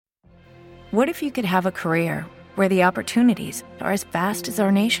What if you could have a career where the opportunities are as vast as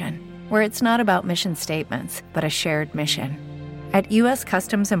our nation, where it's not about mission statements, but a shared mission? At U.S.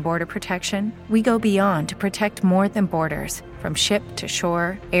 Customs and Border Protection, we go beyond to protect more than borders. From ship to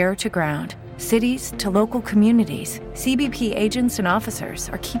shore, air to ground, cities to local communities, CBP agents and officers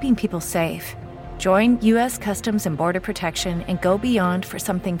are keeping people safe. Join U.S. Customs and Border Protection and go beyond for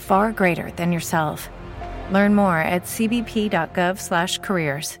something far greater than yourself. Learn more at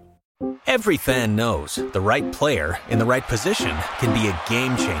cbp.gov/careers. Every fan knows the right player in the right position can be a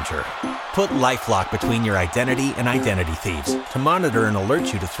game changer. Put LifeLock between your identity and identity thieves to monitor and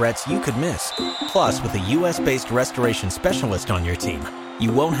alert you to threats you could miss. Plus, with a U.S.-based restoration specialist on your team,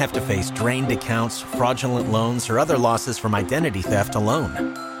 you won't have to face drained accounts, fraudulent loans, or other losses from identity theft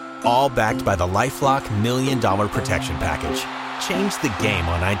alone. All backed by the LifeLock $1 Million Protection Package. Change the game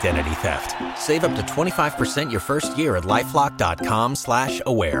on identity theft. Save up to 25% your first year at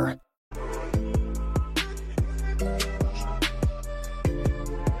LifeLock.com/aware.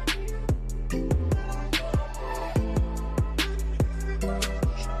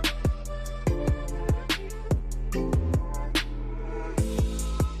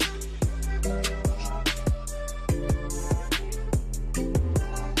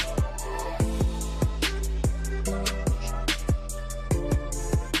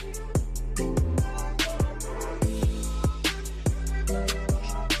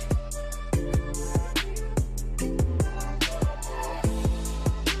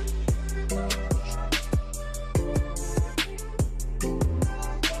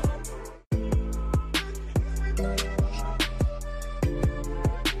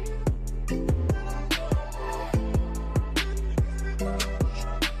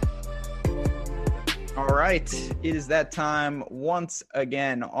 All right, it is that time once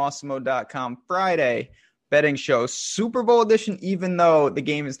again. Awesemo.com Friday betting show, Super Bowl edition. Even though the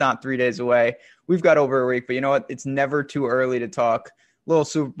game is not 3 days away, we've got over a week. But you know what? It's never too early to talk. Little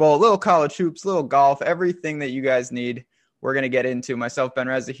Super Bowl, little college hoops, little golf, everything that you guys need. We're gonna get into. Myself, Ben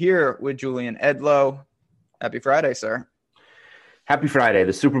Reza, here with Julian Edlow. Happy Friday, sir. Happy Friday.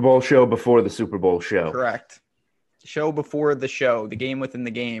 The Super Bowl show before the Super Bowl show. Correct. Show before the show. The game within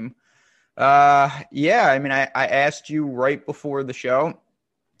the game. I mean, I asked you right before the show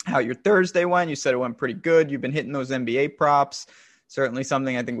how your Thursday went. You said it went pretty good. You've been hitting those NBA props. Certainly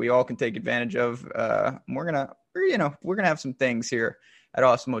something I think we all can take advantage of. We're gonna have some things here at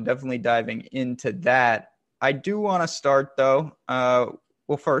Awesemo, definitely diving into that. I do want to start though.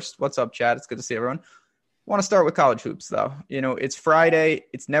 Well, first, what's up, Chad? It's good to see everyone. Want to start with college hoops though. You know, it's Friday.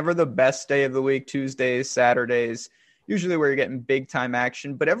 It's never the best day of the week. Tuesdays, Saturdays, usually where you're getting big time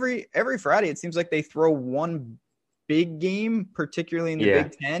action, but every Friday, it seems like they throw one big game, particularly in the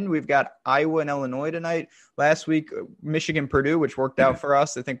Big Ten. We've got Iowa and Illinois tonight. Last week, Michigan, Purdue, which worked out for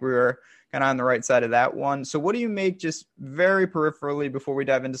us. I think we were kind of on the right side of that one. So what do you make, just very peripherally before we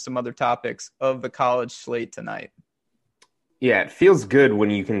dive into some other topics, of the college slate tonight? Yeah, it feels good when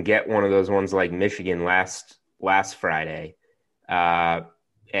you can get one of those ones like Michigan last Friday,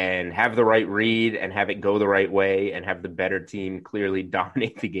 and have the right read and have it go the right way and have the better team clearly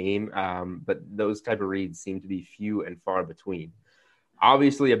dominate the game. But those type of reads seem to be few and far between.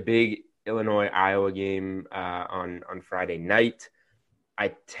 Obviously, a big Illinois-Iowa game on Friday night. I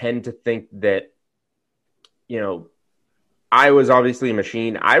tend to think that, Iowa's obviously a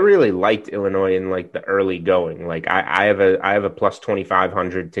machine. I really liked Illinois in like the early going. Like I have a plus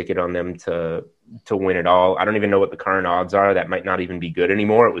 2,500 ticket on them to win it all. I don't even know what the current odds are. That might not even be good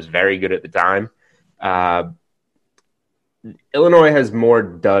anymore. It was very good at the time. Illinois has more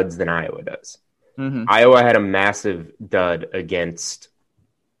duds than Iowa does. Mm-hmm. Iowa had a massive dud against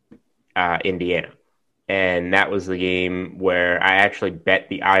Indiana. And that was the game where I actually bet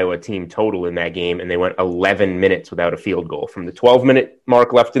the Iowa team total in that game, and they went 11 minutes without a field goal. From the 12-minute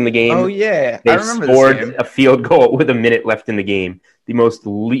mark left in the game, I remember scored a field goal with a minute left in the game. The most,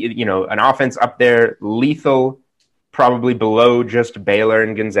 an offense up there, lethal, probably below just Baylor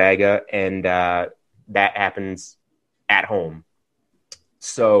and Gonzaga, and that happens at home.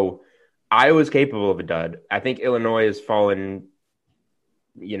 So Iowa's capable of a dud. I think Illinois has fallen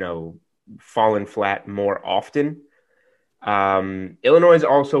flat more often. Illinois has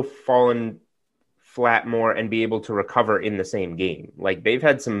also fallen flat more and be able to recover in the same game. Like, they've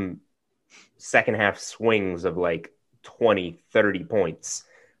had some second half swings of like 20, 30 points,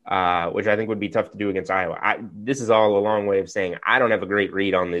 which I think would be tough to do against Iowa. This is all a long way of saying I don't have a great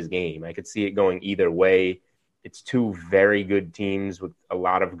read on this game. I could see it going either way. It's two very good teams with a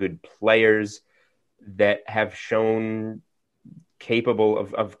lot of good players that have shown capable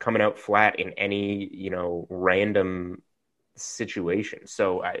of coming out flat in any, random situation.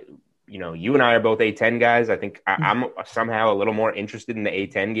 So you and I are both A10 guys. I think I'm somehow a little more interested in the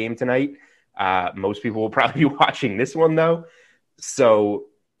A10 game tonight. Most people will probably be watching this one, though. So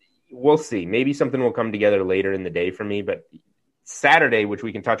we'll see. Maybe something will come together later in the day for me. But Saturday, which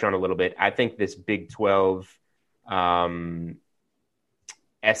we can touch on a little bit, I think this Big 12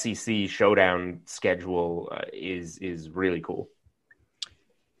 SEC showdown schedule is really cool.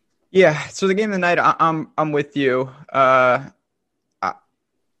 Yeah. So the game of the night, I'm with you.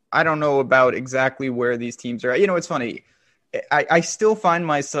 I don't know about exactly where these teams are at. It's funny. I still find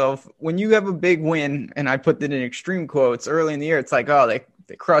myself, when you have a big win, and I put that in extreme quotes early in the year, it's like, oh,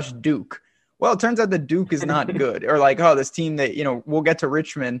 they crushed Duke. Well, it turns out that Duke is not good. Or like, oh, this team that, we'll get to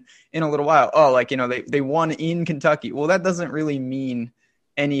Richmond in a little while. Oh, like, they won in Kentucky. Well, that doesn't really mean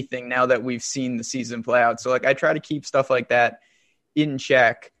anything now that we've seen the season play out. So like, I try to keep stuff like that in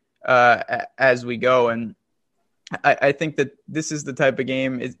check as we go. And I think that this is the type of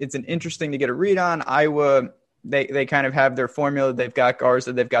game. It's an interesting to get a read on. Iowa, they kind of have their formula. They've got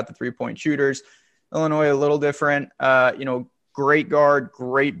Garza. They've got the 3-point shooters. Illinois, a little different. Great guard,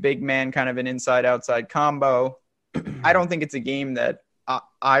 great big man, kind of an inside-outside combo. I don't think it's a game that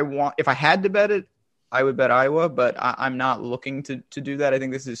I want. If I had to bet it, I would bet Iowa, but I'm not looking to do that. I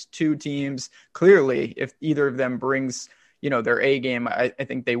think this is two teams. Clearly, if either of them brings their A game, I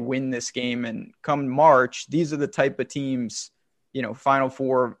think they win this game. And come March, these are the type of teams, Final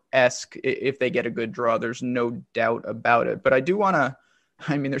Four-esque, if they get a good draw. There's no doubt about it. But I do want to,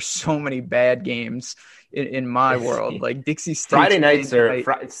 there's so many bad games in my world. Like Dixie State.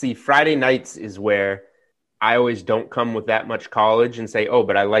 Friday nights is where I always don't come with that much college and say, oh,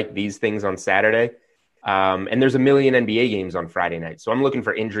 but I like these things on Saturday. And there's a million NBA games on Friday night. So I'm looking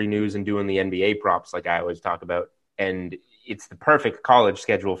for injury news and doing the NBA props like I always talk about. And it's the perfect college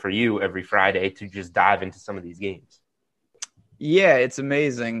schedule for you every Friday to just dive into some of these games. Yeah, it's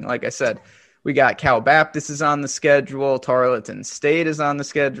amazing. Like I said, we got Cal Baptist is on the schedule. Tarleton State is on the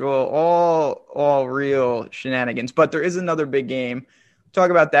schedule. All real shenanigans. But there is another big game.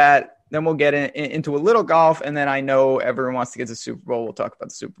 Talk about that. Then we'll get into a little golf. And then I know everyone wants to get to the Super Bowl. We'll talk about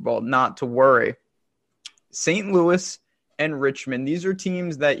the Super Bowl. Not to worry. St. Louis and Richmond. These are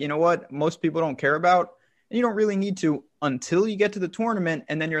teams that, most people don't care about. And you don't really need to until you get to the tournament.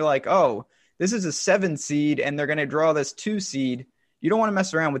 And then you're like, oh, this is a 7 seed and they're going to draw this 2 seed. You don't want to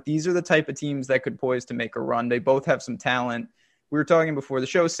mess around with. These are the type of teams that could poise to make a run. They both have some talent. We were talking before the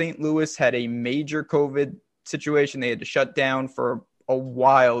show, St. Louis had a major COVID situation. They had to shut down for a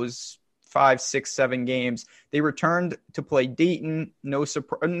while. It was 5, 6, 7 games. They returned to play Dayton. No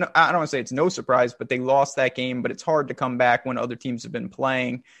surprise. I don't want to say it's no surprise, but they lost that game. But it's hard to come back when other teams have been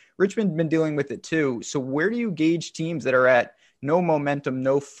playing. Richmond been dealing with it too. So where do you gauge teams that are at no momentum,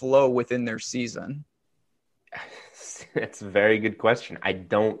 no flow within their season? That's a very good question. I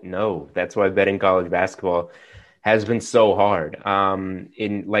don't know. That's why betting college basketball has been so hard. And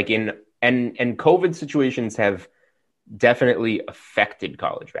COVID situations have definitely affected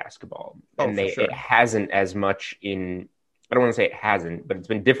college basketball. And it hasn't as much in, I don't want to say it hasn't, but it's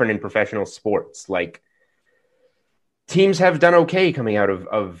been different in professional sports. Like, teams have done okay coming out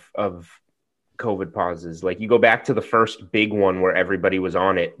of COVID pauses. Like, you go back to the first big one where everybody was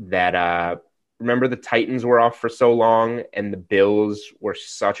on it, that remember the Titans were off for so long and the Bills were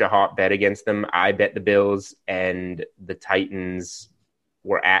such a hot bet against them. I bet the Bills, and the Titans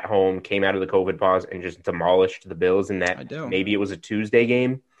were at home, came out of the COVID pause and just demolished the Bills in that. Maybe it was a Tuesday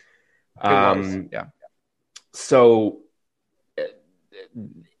game. Yeah. So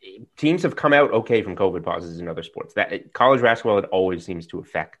teams have come out okay from COVID pauses in other sports. That college basketball, it always seems to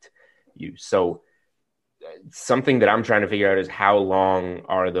affect you. So something that I'm trying to figure out is how long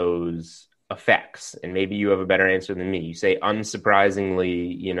are those effects? And maybe you have a better answer than me. You say,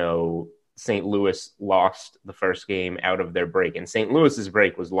 unsurprisingly, St. Louis lost the first game out of their break, and St. Louis's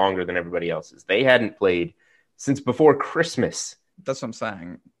break was longer than everybody else's. They hadn't played since before Christmas. That's what I'm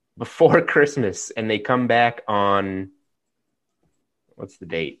saying. Before Christmas, and they come back on, what's the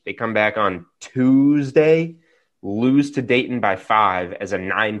date? They come back on Tuesday, lose to Dayton by 5 as a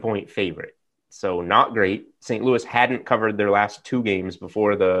 9-point favorite. So not great. St. Louis hadn't covered their last 2 games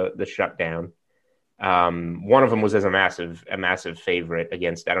before the shutdown. One of them was as a massive favorite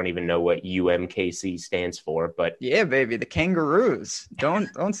against, I don't even know what UMKC stands for, but yeah, baby, the Kangaroos.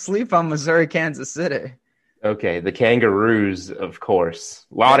 Don't sleep on Missouri, Kansas City. Okay, the Kangaroos, of course.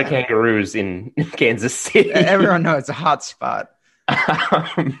 A lot of Kangaroos in Kansas City. Everyone knows it's a hot spot.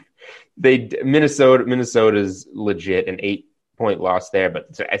 Minnesota's legit, an 8-point loss there,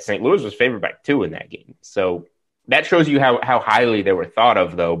 but St. Louis was favored by 2 in that game. So that shows you how highly they were thought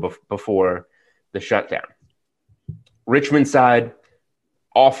of, though, before the shutdown. Richmond side,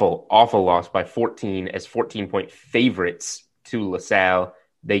 awful loss by 14 as 14-point favorites to LaSalle.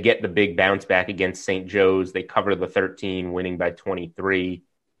 They get the big bounce back against St. Joe's. They cover the 13, winning by 23.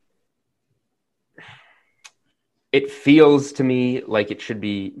 It feels to me like it should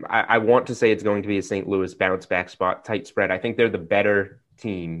be, I want to say it's going to be a St. Louis bounce back spot, tight spread. I think they're the better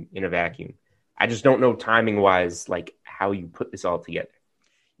team in a vacuum. I just don't know timing wise, like how you put this all together.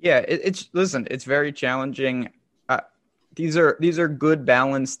 Yeah, it's very challenging. These are good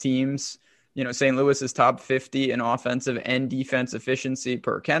balanced teams. You know, St. Louis is top 50 in offensive and defense efficiency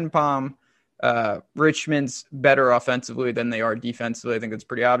per KenPom. Richmond's better offensively than they are defensively. I think that's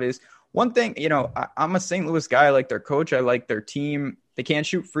pretty obvious. One thing, you know, I'm a St. Louis guy. I like their coach. I like their team. They can't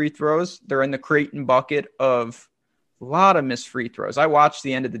shoot free throws. They're in the Creighton bucket of a lot of missed free throws. I watched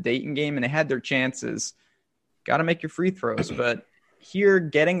the end of the Dayton game, and they had their chances. Got to make your free throws. But here,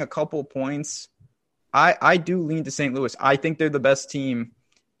 getting a couple points, I do lean to St. Louis. I think they're the best team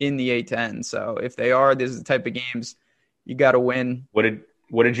in the A-10. So if they are, this is the type of games you got to win. What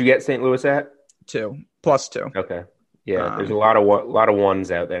did you get St. Louis at? +2. Okay. Yeah, there's a lot of ones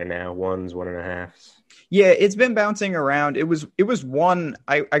out there now. 1s, 1.5s. Yeah, it's been bouncing around. It was 1.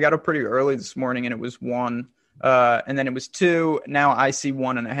 I got up pretty early this morning, and it was 1. And then it was 2. Now I see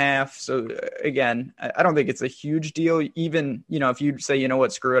 1.5. So again, I don't think it's a huge deal. Even, you know, if you say, you know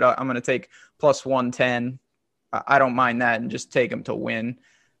what, screw it, I'm going to take +110. I don't mind that and just take them to win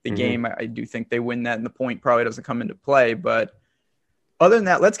the game. I do think they win that, and the point probably doesn't come into play. But other than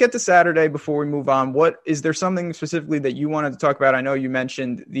that, let's get to Saturday before we move on. Is there something specifically that you wanted to talk about? I know you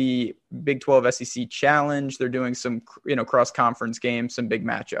mentioned the Big 12 SEC Challenge. They're doing some, you know, cross-conference games, some big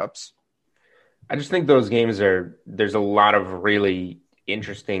matchups. I just think those games there's a lot of really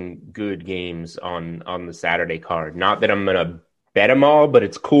interesting, good games on the Saturday card. Not that I'm going to bet them all, but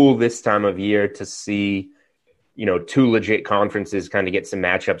it's cool this time of year to see, you know, 2 legit conferences kind of get some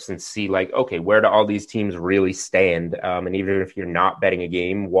matchups and see like, okay, where do all these teams really stand? And even if you're not betting a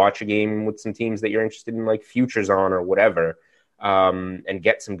game, watch a game with some teams that you're interested in, like futures on or whatever, and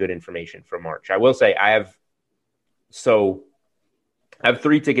get some good information for March. I will say I have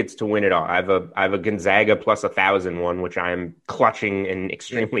 3 tickets to win it all. I have a Gonzaga plus 1,000 one, which I am clutching and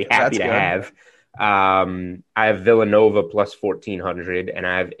extremely happy to have. I have Villanova plus 1,400, and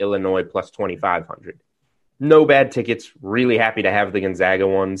I have Illinois plus 2,500. No bad tickets. Really happy to have the Gonzaga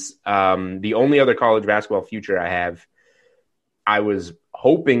ones. The only other college basketball future I was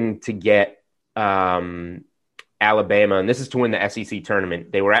hoping to get Alabama, and this is to win the SEC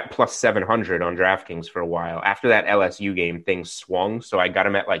tournament. They were at plus 700 on DraftKings for a while. After that LSU game, things swung, so I got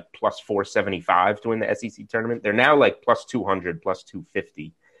them at like plus 475 to win the SEC tournament. They're now like plus 200, plus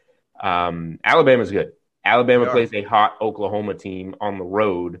 250. Alabama's good. Alabama plays a hot Oklahoma team on the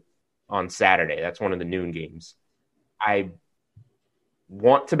road on Saturday. That's one of the noon games. I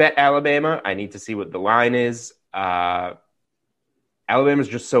want to bet Alabama. I need to see what the line is. Alabama's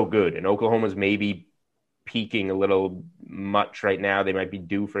just so good, and Oklahoma's maybe peaking a little much right now. They might be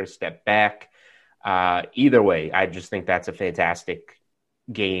due for a step back. Either way, I just think that's a fantastic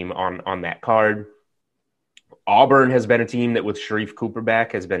game on that card. Auburn has been a team that with Sharif Cooper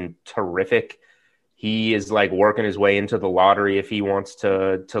back has been terrific. He is like working his way into the lottery if he wants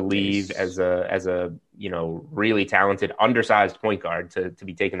to leave as a you know, really talented undersized point guard to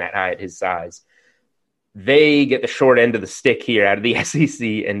be taken that high at his size. They get the short end of the stick here out of the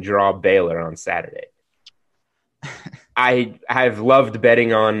SEC and draw Baylor on Saturday. I've loved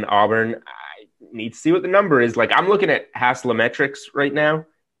betting on Auburn. I need to see what the number is. Like, I'm looking at Haslametrics right now.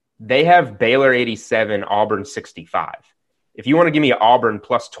 They have Baylor 87, Auburn 65. If you want to give me Auburn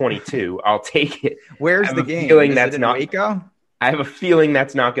plus 22, I'll take it. Where's the game? Feeling is that's it in not, Waco? I have a feeling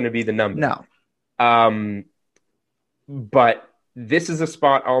that's not going to be the number. No. But this is a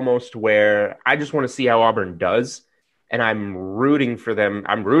spot almost where I just want to see how Auburn does. And I'm rooting for them.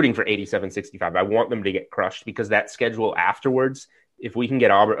 I'm rooting for 87-65. I want them to get crushed because that schedule afterwards, if we can get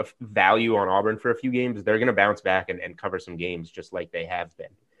Auburn value on Auburn for a few games, they're going to bounce back and cover some games just like they have been.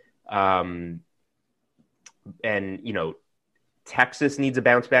 And, you know, Texas needs a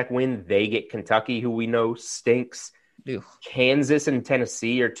bounce back win. They get Kentucky, who we know stinks. Ew. Kansas and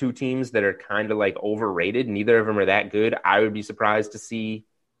Tennessee are 2 teams that are kind of like overrated. Neither of them are that good. I would be surprised to see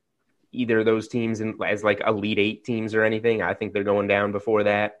either of those teams as like Elite 8 teams or anything. I think they're going down before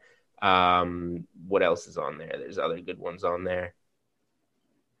that. What else is on there? There's other good ones on there.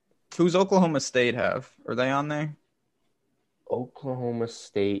 Who's Oklahoma State have? Are they on there? Oklahoma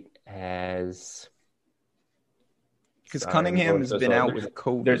State has... Because Cunningham has been out with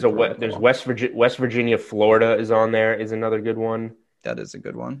COVID. There's West Virginia, Florida is on there, is another good one. That is a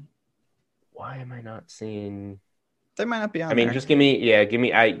good one. Why am I not seeing... They might not be on I mean, there. just give me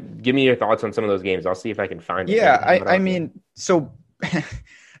your thoughts on some of those games. I'll see if I can find it. Yeah, I mean, so I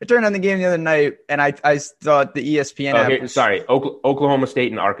turned on the game the other night, and I thought the ESPN app was... Sorry, Oklahoma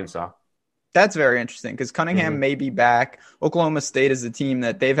State and Arkansas. That's very interesting because Cunningham may be back. Oklahoma State is a team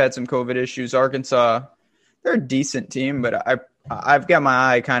that they've had some COVID issues. Arkansas, they're a decent team, but I've got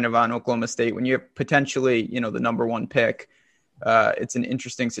my eye kind of on Oklahoma State. When you have potentially, the number one pick, it's an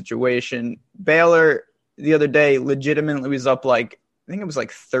interesting situation. Baylor the other day legitimately was up I think it was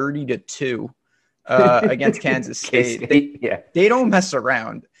 30-2 against Kansas State. They don't mess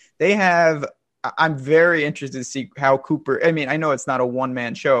around. I'm very interested to see how Cooper, I mean, I know it's not a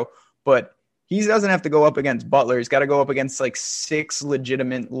one-man show, but he doesn't have to go up against Butler. He's got to go up against 6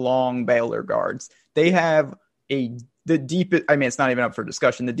 legitimate long Baylor guards. They have the deepest, I mean, it's not even up for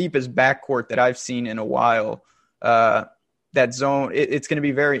discussion, the deepest backcourt that I've seen in a while. That zone, it's going to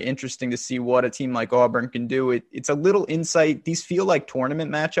be very interesting to see what a team like Auburn can do. It's a little insight. These feel like tournament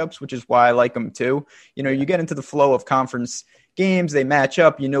matchups, which is why I like them too. You get into the flow of conference games, they match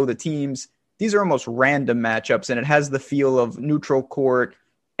up, the teams. These are almost random matchups, and it has the feel of neutral court,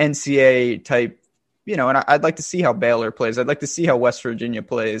 NCAA type, and I'd like to see how Baylor plays. I'd like to see how West Virginia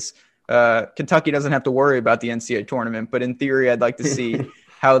plays. Kentucky doesn't have to worry about the NCAA tournament, but in theory, I'd like to see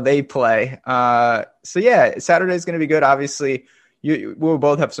how they play. So yeah, Saturday's going to be good. Obviously, we'll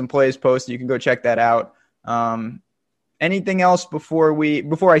both have some plays posted. You can go check that out. Anything else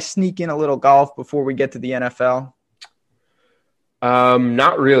before I sneak in a little golf before we get to the NFL?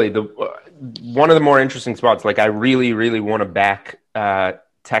 Not really. One of the more interesting spots, I really, really want to back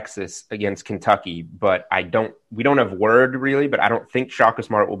Texas against Kentucky, but we don't have word really, but I don't think Shaka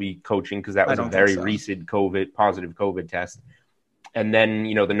Smart will be coaching because that was a very recent positive COVID test. And then,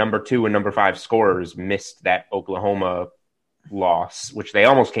 the number 2 and number 5 scorers missed that Oklahoma loss, which they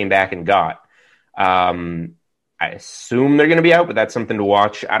almost came back and got. I assume they're going to be out, but that's something to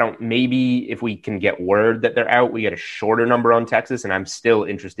watch. Maybe if we can get word that they're out, we get a shorter number on Texas, and I'm still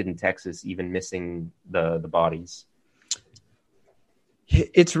interested in Texas, even missing the bodies.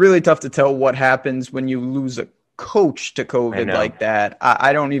 It's really tough to tell what happens when you lose a coach to COVID like that.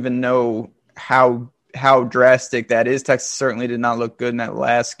 I don't even know how drastic that is. Texas certainly did not look good in that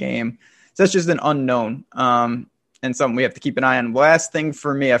last game. So that's just an unknown and something we have to keep an eye on. Last thing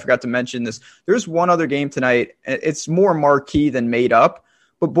for me, I forgot to mention this. There's one other game tonight. It's more marquee than made up,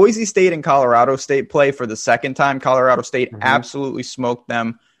 but Boise State and Colorado State play for the second time. Colorado State absolutely smoked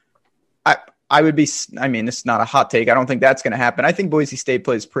them. This is not a hot take. I don't think that's going to happen. I think Boise State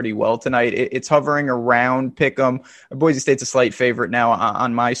plays pretty well tonight. It's hovering around Pick'em. Boise State's a slight favorite now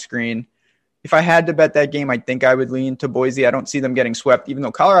on my screen. If I had to bet that game, I think I would lean to Boise. I don't see them getting swept, even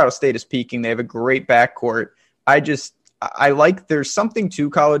though Colorado State is peaking. They have a great backcourt. There's something to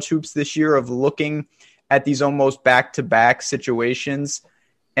college hoops this year of looking at these almost back-to-back situations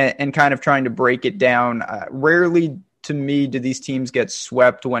and kind of trying to break it down. Rarely, to me, do these teams get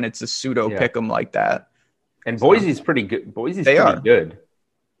swept when it's a pseudo pick'em like that. And Boise's pretty good. Good.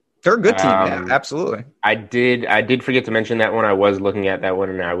 They're a good team, yeah, absolutely. I did forget to mention that one. I was looking at that one,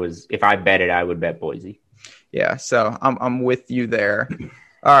 and if I bet it, I would bet Boise. Yeah, so I'm with you there.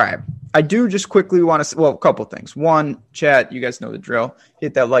 All right. I do just quickly want to – a couple things. One, chat, you guys know the drill.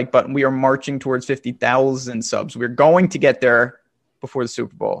 Hit that like button. We are marching towards 50,000 subs. We're going to get there before the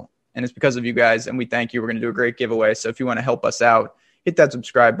Super Bowl, and it's because of you guys, and we thank you. We're going to do a great giveaway, so if you want to help us out, hit that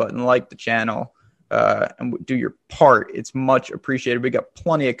subscribe button, like the channel, and do your part. It's much appreciated. We got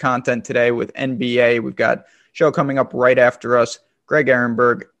plenty of content today with NBA. We've got a show coming up right after us. Greg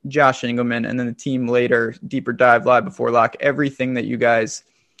Ehrenberg, Josh Engelman, and then the team later, Deeper Dive, Live Before Lock, everything that you guys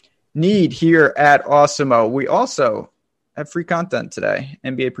need here at Awesemo. We also have free content today,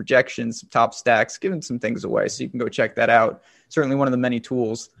 NBA projections, top stacks, giving some things away, so you can go check that out. Certainly one of the many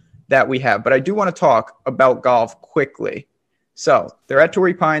tools that we have. But I do want to talk about golf quickly. So they're at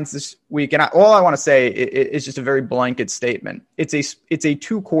Torrey Pines this week, and all I want to say is just a very blanket statement. It's a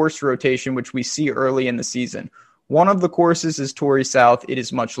 2-course rotation, which we see early in the season. One of the courses is Torrey South. It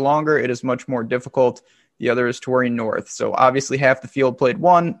is much longer. It is much more difficult. The other is Torrey North. So obviously half the field played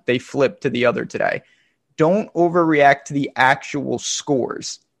one. They flipped to the other today. Don't overreact to the actual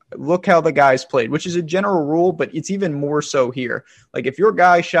scores. Look how the guys played, which is a general rule, but it's even more so here. Like if your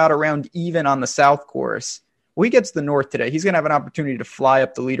guy shot around even on the South course, well, he gets the North today. He's going to have an opportunity to fly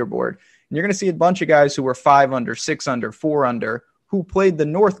up the leaderboard. And you're going to see a bunch of guys who were 5 under, 6 under, 4 under, who played the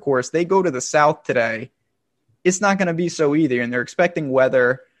North course. They go to the South today. It's not going to be so either, and they're expecting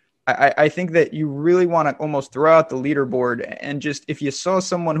weather. I think that you really want to almost throw out the leaderboard and just if you saw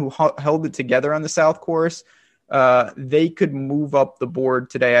someone who held it together on the South course, they could move up the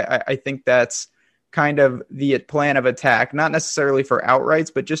board today. I think that's kind of the plan of attack, not necessarily for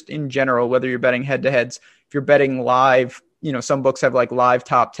outrights, but just in general, whether you're betting head-to-heads, if you're betting live, some books have like live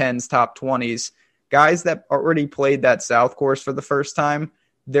top 10s, top 20s, guys that already played that South course for the first time,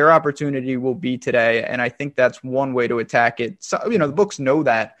 their opportunity will be today. And I think that's one way to attack it. So, the books know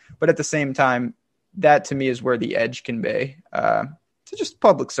that, but at the same time, that to me is where the edge can be. So just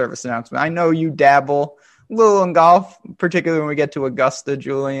public service announcement. I know you dabble a little in golf, particularly when we get to Augusta,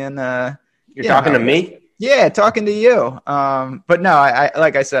 Julian. You're talking to me? Yeah, talking to you. But no, I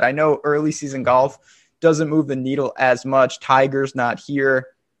like I said, I know early season golf doesn't move the needle as much. Tiger's not here.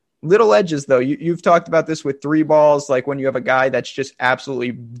 Little edges, though. You've talked about this with three balls, like when you have a guy that's just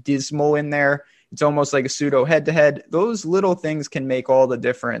absolutely dismal in there. It's almost like a pseudo head-to-head. Those little things can make all the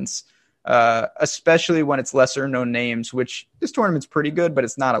difference, especially when it's lesser-known names, which this tournament's pretty good, but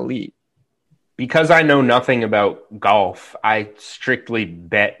it's not elite. Because I know nothing about golf, I strictly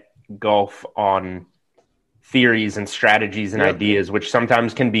bet golf on theories and strategies and ideas, which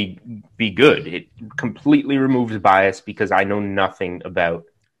sometimes can be good. It completely removes bias because I know nothing about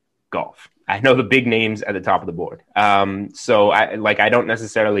golf. I know the big names at the top of the board. So I don't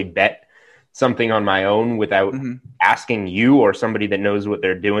necessarily bet something on my own without asking you or somebody that knows what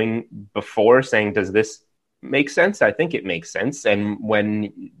they're doing before, saying, does this make sense? I think it makes sense. And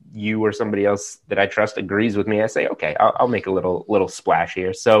when you or somebody else that I trust agrees with me, I say, okay, I'll make a little splash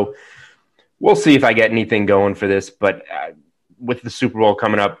here. So we'll see if I get anything going for this. But with the Super Bowl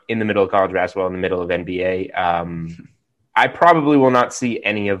coming up in the middle of college basketball, in the middle of NBA, I probably will not see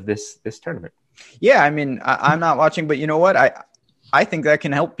any of this tournament. Yeah, I mean, I'm not watching, but you know what? I think that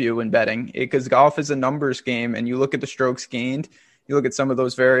can help you in betting because golf is a numbers game, and you look at the strokes gained, you look at some of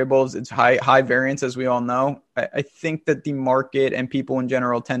those variables, it's high variance, as we all know. I think that the market and people in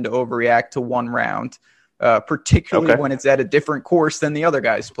general tend to overreact to one round, particularly when it's at a different course than the other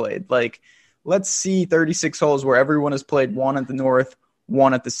guys played. Like, let's see 36 holes where everyone has played one at the north,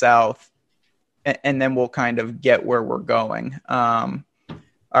 one at the south, and then we'll kind of get where we're going.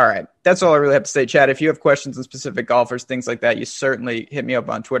 All right. That's all I really have to say, Chad. If you have questions on specific golfers, things like that, you certainly hit me up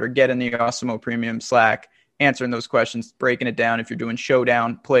on Twitter. Get in the Awesemo Premium Slack, answering those questions, breaking it down. If you're doing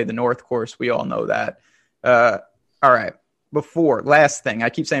Showdown, play the North course. We all know that. All right. Last thing. I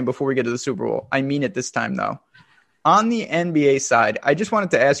keep saying before we get to the Super Bowl. I mean it this time, though. On the NBA side, I just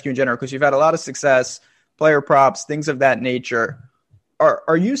wanted to ask you in general, because you've had a lot of success, player props, things of that nature.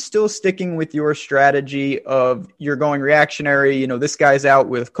 Are you still sticking with your strategy of you're going reactionary, this guy's out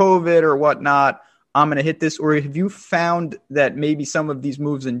with COVID or whatnot, I'm going to hit this? Or have you found that maybe some of these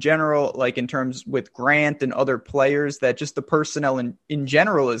moves in general, like in terms with Grant and other players, that just the personnel in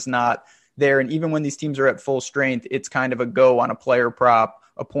general is not there? And even when these teams are at full strength, it's kind of a go on a player prop,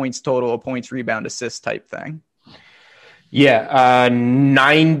 a points total, a points rebound assist type thing? Yeah,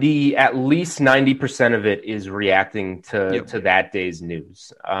 at least 90% of it is reacting to that day's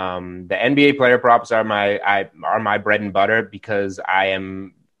news. The NBA player props are my bread and butter because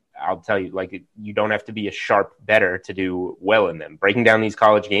I'll tell you, like, you don't have to be a sharp bettor to do well in them. Breaking down these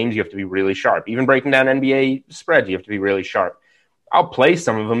college games, you have to be really sharp. Even breaking down NBA spreads, you have to be really sharp. I'll play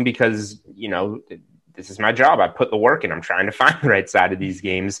some of them because, this is my job. I put the work in. I'm trying to find the right side of these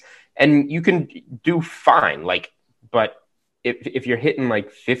games. And you can do fine, but if you're hitting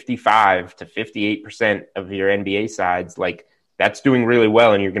like 55 to 58% of your NBA sides, like, that's doing really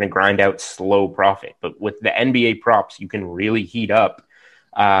well and you're going to grind out slow profit. But with the NBA props, you can really heat up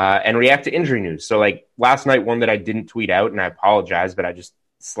and react to injury news. So like last night, one that I didn't tweet out, and I apologize, but I just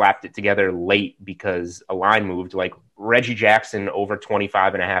slapped it together late because a line moved, like Reggie Jackson over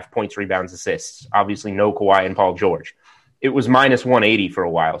 25.5 points, rebounds, assists. Obviously no Kawhi and Paul George. It was minus 180 for a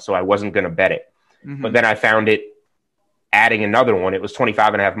while, so I wasn't going to bet it. But then I found it adding another one. It was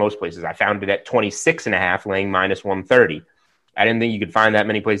 25.5 most places. I found it at 26.5, laying minus 130. I didn't think you could find that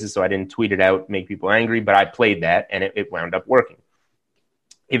many places, so I didn't tweet it out, make people angry, but I played that, and it wound up working.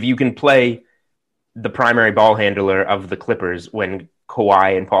 If you can play the primary ball handler of the Clippers when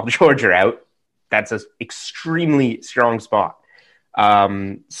Kawhi and Paul George are out, that's an extremely strong spot.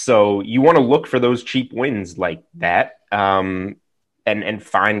 So you want to look for those cheap wins like that, and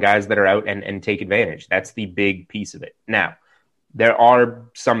find guys that are out and take advantage. That's the big piece of it. Now, there are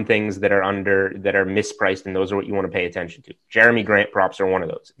some things that are mispriced, and those are what you want to pay attention to. Jeremy Grant props are one of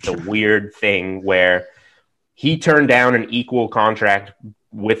those. It's a weird thing where he turned down an equal contract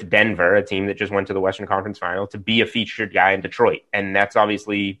with Denver, a team that just went to the Western Conference Final, to be a featured guy in Detroit. And that's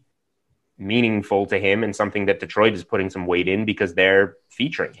obviously meaningful to him and something that Detroit is putting some weight in because they're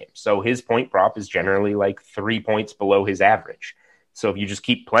featuring him. So his point prop is generally like 3 points below his average. So if you just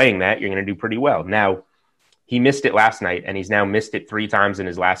keep playing that, you're going to do pretty well. Now, He missed it last night, and he's now missed it 3 times in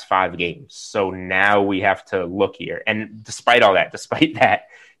his last 5 games. So now we have to look here. And despite that,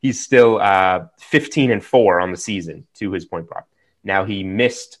 he's still 15-4 on the season to his point prop. Now he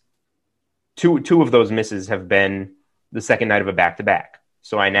missed two of those misses have been the second night of a back-to-back.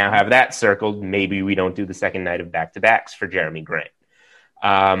 So I now have that circled. Maybe we don't do the second night of back-to-backs for Jeremy Grant.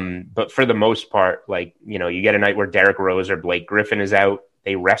 But for the most part, you get a night where Derrick Rose or Blake Griffin is out.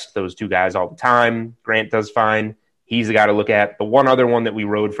 They rest those 2 guys all the time. Grant does fine. He's the guy to look at. The one other one that we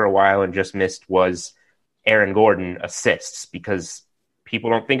rode for a while and just missed was Aaron Gordon assists, because people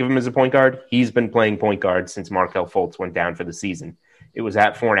don't think of him as a point guard. He's been playing point guard since Markelle Fultz went down for the season. It was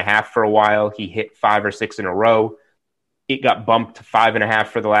at 4.5 for a while. He hit 5 or 6 in a row. It got bumped to 5.5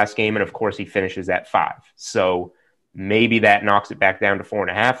 for the last game, and of course he finishes at 5. So maybe that knocks it back down to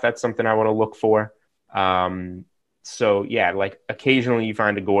 4.5. That's something I want to look for. So yeah, occasionally you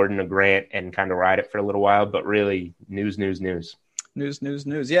find a Gordon, a Grant, and kind of ride it for a little while, but really news.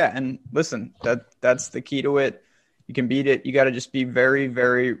 Yeah, and listen, that's the key to it. You can beat it. You got to just be very,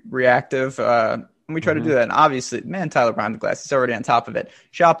 very reactive. And we try to do that. And obviously, Tyler behind the glass, he's already on top of it.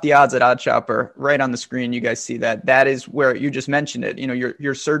 Shop the odds at OddsShopper right on the screen. You guys see that. That is where you just mentioned it.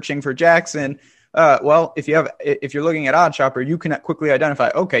 You're searching for Jackson. Well, if you're looking at OddsShopper, you can quickly identify,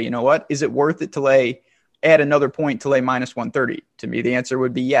 okay, you know what? Is it worth it to add another point to lay minus 130? To me, the answer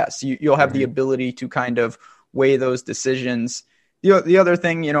would be yes. You'll have the ability to kind of weigh those decisions. The other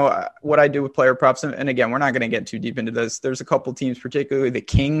thing, what I do with player props, and again, we're not going to get too deep into this. There's a couple teams, particularly the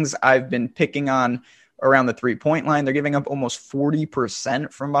Kings, I've been picking on around the 3-point line. They're giving up almost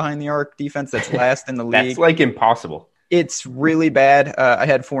 40% from behind the arc defense. That's last in the league. That's impossible. It's really bad. I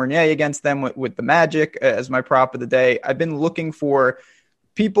had Fournier against them with the Magic as my prop of the day. I've been looking for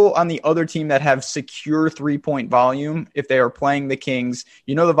people on the other team that have secure 3-point volume. If they are playing the Kings,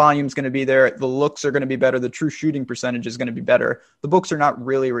 the volume's going to be there. The looks are going to be better. The true shooting percentage is going to be better. The books are not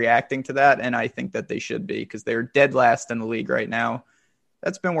really reacting to that, and I think that they should be, because they're dead last in the league right now.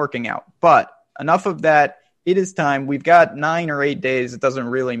 That's been working out. But enough of that. It is time. We've got 9 or 8 days. It doesn't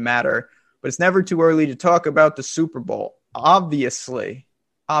really matter. But it's never too early to talk about the Super Bowl. Obviously,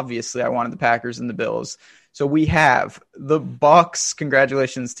 I wanted the Packers and the Bills. So we have the Bucks,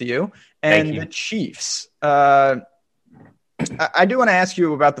 congratulations to you, and the Chiefs. I do want to ask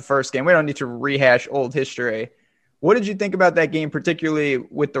you about the first game. We don't need to rehash old history. What did you think about that game, particularly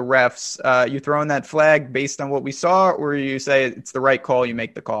with the refs? You throwing that flag based on what we saw, or you say it's the right call, you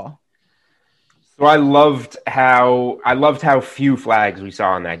make the call? So I loved how few flags we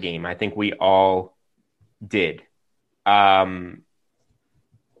saw in that game. I think we all did. You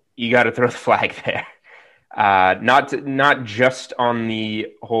got to throw the flag there. Not just on the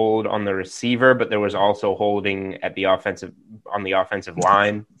hold on the receiver, but there was also holding on the offensive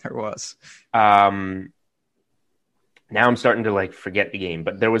line. There was. Now I'm starting to forget the game,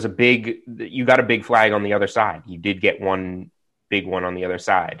 but there was you got a big flag on the other side. You did get one big one on the other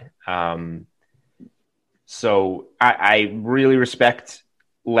side. So I really respect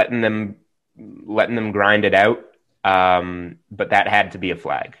letting them grind it out. But that had to be a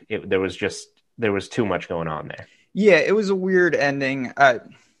flag. There was too much going on there. Yeah, it was a weird ending.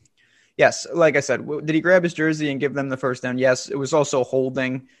 Yes, like I said, did he grab his jersey and give them the first down? Yes, it was also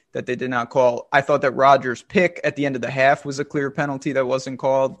holding that they did not call. I thought that Rodgers' pick at the end of the half was a clear penalty that wasn't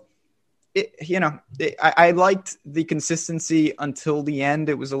called. I liked the consistency until the end.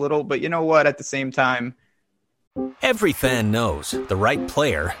 It was a little, but you know what? At the same time, Every fan knows the right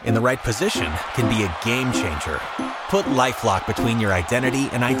player in the right position can be a game changer. Put LifeLock between your identity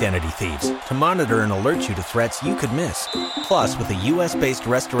and identity thieves to monitor and alert you to threats you could miss. Plus, with a U.S.-based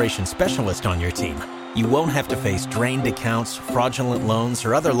restoration specialist on your team, you won't have to face drained accounts, fraudulent loans,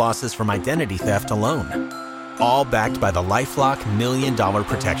 or other losses from identity theft alone. All backed by the LifeLock $1 Million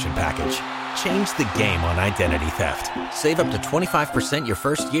Protection Package. Change the game on identity theft. Save up to 25% your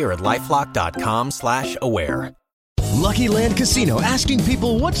first year at LifeLock.com/aware. Lucky Land Casino, asking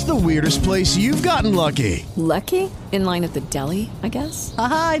people, what's the weirdest place you've gotten lucky? Lucky? In line at the deli, I guess?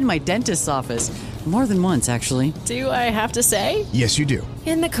 Aha, in my dentist's office. More than once, actually. Do I have to say? Yes, you do.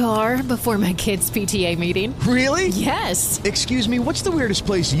 In the car before my kids' PTA meeting. Really? Yes. Excuse me, what's the weirdest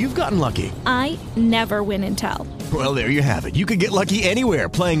place you've gotten lucky? I never win and tell. Well, there you have it. You can get lucky anywhere,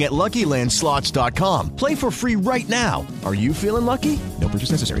 playing at LuckyLandSlots.com. Play for free right now. Are you feeling lucky? No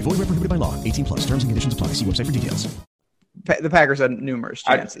purchase necessary. Void where prohibited by law. 18+. Terms and conditions apply. See website for details. The Packers had numerous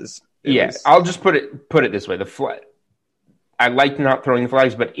chances. I'll just put it this way: I liked not throwing the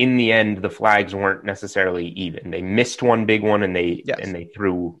flags, but in the end, the flags weren't necessarily even. They missed one big one, and they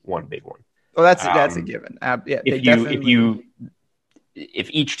threw one big one. Well, that's a given.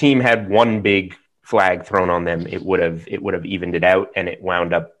 If each team had one big flag thrown on them, it would have evened it out, and it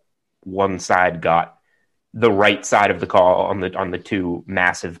wound up one side got the right side of the call on the two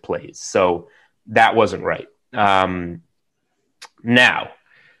massive plays. So that wasn't right. Now,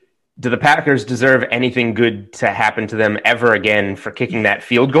 do the Packers deserve anything good to happen to them ever again for kicking that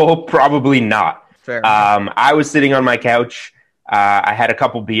field goal? Probably not. Fair. I was sitting on my couch. I had a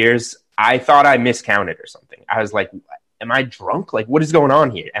couple beers. I thought I miscounted or something. I was like, am I drunk? Like, what is going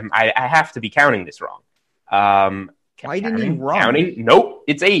on here? I have to be counting this wrong. Why didn't you run? Counting? Nope,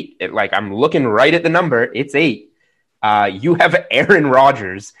 it's 8. I'm looking right at the number. It's 8. You have Aaron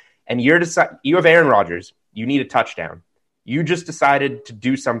Rodgers, and you have Aaron Rodgers. You need a touchdown. You just decided to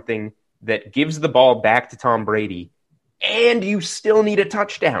do something that gives the ball back to Tom Brady, and you still need a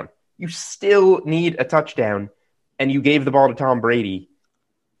touchdown. You still need a touchdown, and you gave the ball to Tom Brady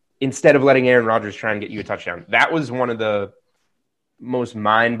instead of letting Aaron Rodgers try and get you a touchdown. That was one of the most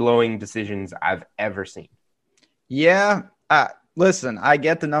mind-blowing decisions I've ever seen. Yeah. Listen, I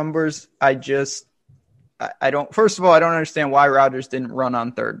get the numbers. I don't, first of all, I don't understand why Rodgers didn't run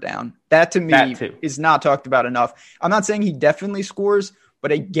on third down. That to me is not talked about enough. I'm not saying he definitely scores,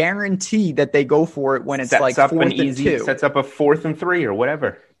 but I guarantee that they go for it when it's sets like up 4th an and easy, 2. Sets up a 4th and 3 or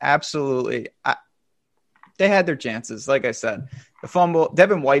whatever. Absolutely. They had their chances. Like I said, the fumble,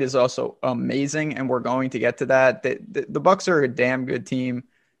 Devin White is also amazing, and we're going to get to that. The Bucs are a damn good team.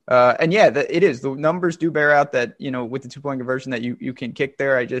 And yeah, it is. The numbers do bear out that, with the 2-point conversion that you can kick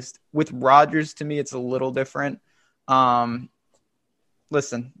there. With Rodgers, to me, it's a little different.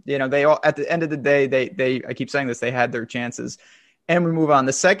 Listen, they all, at the end of the day, I keep saying this, they had their chances. And we move on.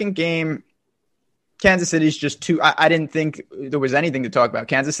 The second game, Kansas City's just too, I didn't think there was anything to talk about.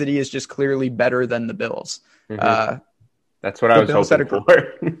 Kansas City is just clearly better than the Bills. Mm-hmm. That's what I was hoping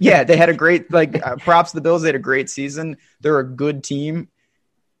for. Yeah, they had a great, props to the Bills. They had a great season. They're a good team.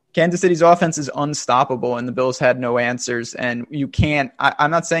 Kansas City's offense is unstoppable, and the Bills had no answers. And you can't – I'm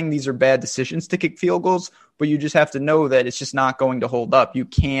not saying these are bad decisions to kick field goals, but you just have to know that it's just not going to hold up. You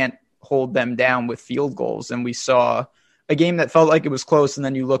can't hold them down with field goals. And we saw a game that felt like it was close, and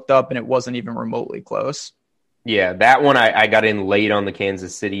then you looked up, and it wasn't even remotely close. Yeah, that one I got in late on the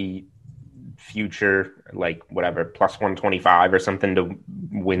Kansas City future, plus 125 or something to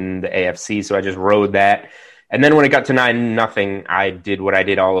win the AFC. So I just rode that. And then when it got to 9-0, I did what I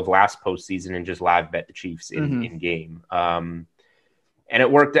did all of last postseason and just live bet the Chiefs in game. And it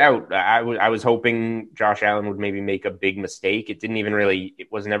worked out. I was hoping Josh Allen would maybe make a big mistake.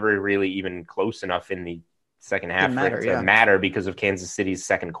 It was never really even close enough in the second half for it to matter because of Kansas City's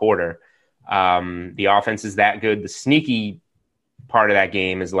second quarter. The offense is that good. The sneaky part of that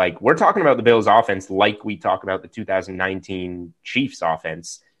game is we're talking about the Bills offense like we talk about the 2019 Chiefs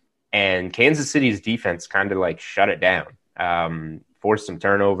offense. And Kansas City's defense kind of shut it down, forced some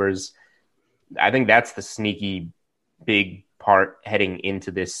turnovers. I think that's the sneaky big part heading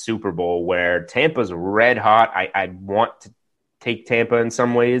into this Super Bowl where Tampa's red hot. I want to take Tampa in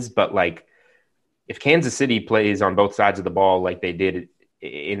some ways, but if Kansas City plays on both sides of the ball like they did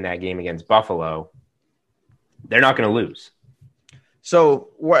in that game against Buffalo, they're not going to lose. So,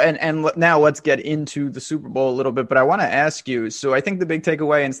 and now let's get into the Super Bowl a little bit, but I want to ask you, so I think the big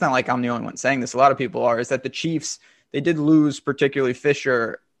takeaway, and it's not like I'm the only one saying this, a lot of people are, is that the Chiefs, they did lose, particularly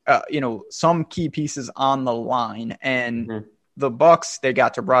Fisher, some key pieces on the line, and the Bucs, they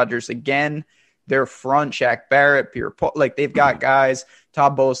got to Rodgers again, their front, Shaq Barrett, Pierre Paul, they've got guys,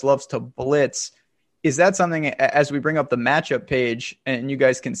 Todd Bowles loves to blitz. Is that something, as we bring up the matchup page, and you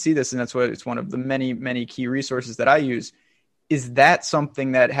guys can see this, and that's what it's one of the many, many key resources that I use, is that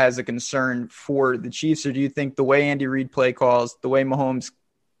something that has a concern for the Chiefs, or do you think the way Andy Reid play calls, the way Mahomes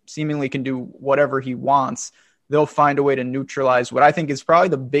seemingly can do whatever he wants, they'll find a way to neutralize what I think is probably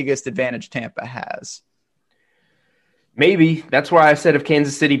the biggest advantage Tampa has? Maybe. That's why I said if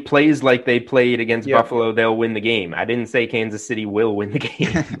Kansas City plays like they played against Buffalo, they'll win the game. I didn't say Kansas City will win the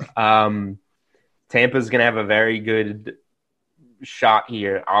game. Tampa's going to have a very good shot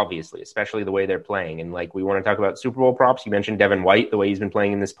here, obviously, especially the way they're playing. And we want to talk about Super Bowl props. You mentioned Devin White, the way he's been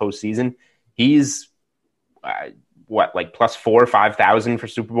playing in this postseason. He's plus 4,000 or 5,000 for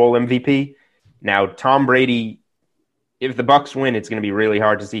Super Bowl MVP. Now, Tom Brady, if the Bucs win, it's going to be really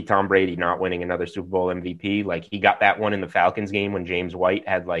hard to see Tom Brady not winning another Super Bowl MVP. He got that one in the Falcons game when James White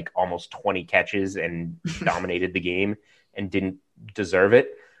had almost 20 catches and dominated the game and didn't deserve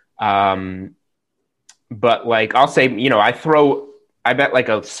it. But I'll say, I bet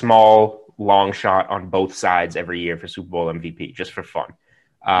a small long shot on both sides every year for Super Bowl MVP just for fun.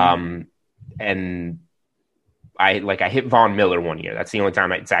 And I hit Von Miller one year. That's the only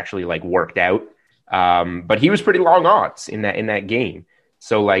time it's actually worked out. But he was pretty long odds in that game.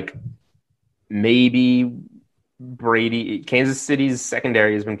 So maybe Kansas City's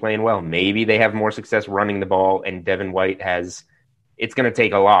secondary has been playing well. Maybe they have more success running the ball, and Devin White has. It's going to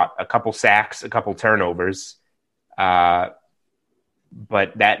take a couple sacks, a couple turnovers. But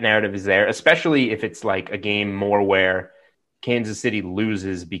that narrative is there, especially if it's like a game more where Kansas City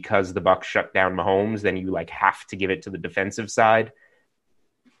loses because the Bucs shut down Mahomes, then you like have to give it to the defensive side.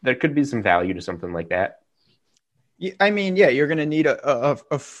 There could be some value to something like that. I mean, yeah, you're going to need a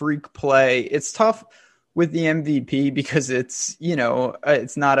freak play. It's tough with the MVP because it's,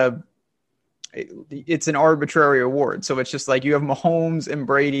 it's an arbitrary award. So it's just like you have Mahomes and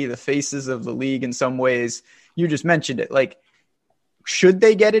Brady, the faces of the league in some ways. You just mentioned it. Like, should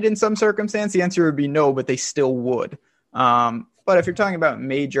they get it in some circumstance? The answer would be no, but they still would. But if you're talking about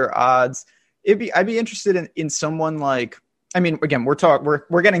major odds, I'd be interested in someone like, I mean, again,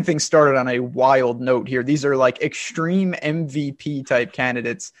 we're getting things started on a wild note here. These are like extreme MVP type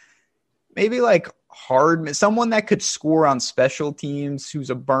candidates. Maybe like someone that could score on special teams, who's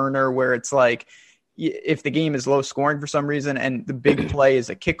a burner, where it's like if the game is low scoring for some reason and the big play is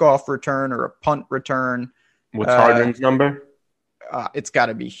a kickoff return or a punt return. What's Hardman's number? It's got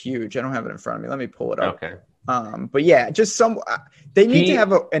to be huge. I don't have it in front of me. Let me pull it up. Okay. But yeah, just they need to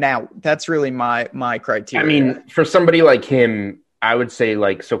have an out. That's really my criteria. I mean, for somebody like him, I would say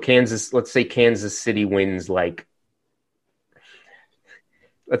let's say Kansas City wins like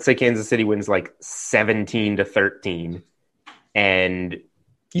 17-13, and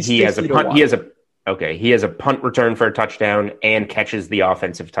he has a punt. He has a punt return for a touchdown and catches the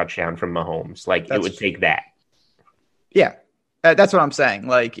offensive touchdown from Mahomes. It would take that. Yeah. That's what I'm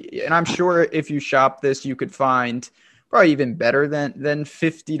saying. And I'm sure if you shop this, you could find probably even better than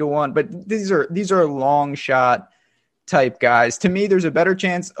 50-1. But these are long shot type guys. To me, there's a better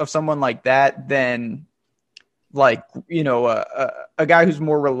chance of someone like that than a guy who's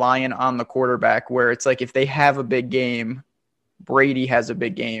more reliant on the quarterback, where it's like if they have a big game, Brady has a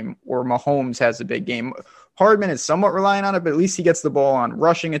big game or Mahomes has a big game. Hardman is somewhat reliant on it, but at least he gets the ball on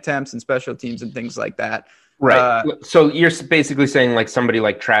rushing attempts and special teams and things like that. Right. So you're basically saying like somebody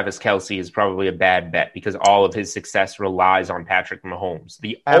like Travis Kelce is probably a bad bet because all of his success relies on Patrick Mahomes.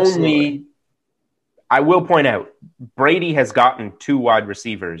 I will point out, Brady has gotten 2 wide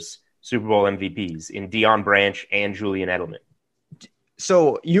receivers Super Bowl MVPs in Deion Branch and Julian Edelman.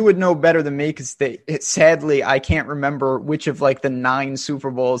 So you would know better than me because sadly, I can't remember which of like the 9 Super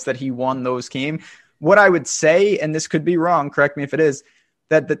Bowls that he won those came. What I would say, and this could be wrong, correct me if it is,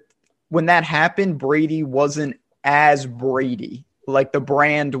 that when that happened, Brady wasn't as Brady. Like the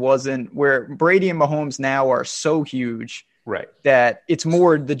brand wasn't where Brady and Mahomes now are so huge, right? That it's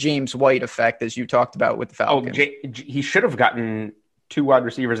more the James White effect, as you talked about with the Falcons. He should have gotten 2 wide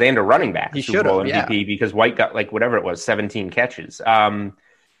receivers and a running back. He should have, MVP because White got 17 catches. The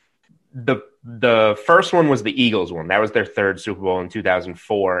first one was the Eagles one. That was their 3rd Super Bowl in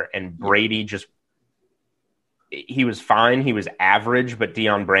 2004, and Brady he was fine. He was average, but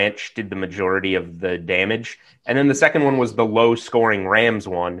Deion Branch did the majority of the damage. And then the second one was the low-scoring Rams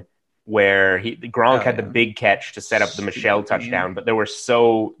one, where Gronk had the big catch to set up the Michelle touchdown, but there was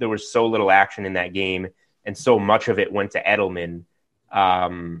so little action in that game, and so much of it went to Edelman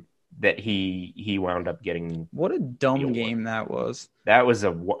that he wound up getting. What a dumb game that was. That was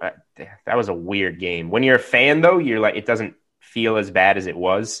a weird game. When you're a fan, though, you're like, it doesn't feel as bad as it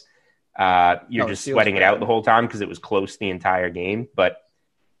was. You're just sweating it out the whole time because it was close the entire game, but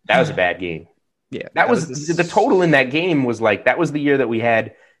that was a bad game. Yeah, that was the total in that game was that was the year that we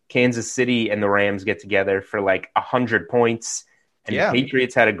had Kansas City and the Rams get together for 100 points, and the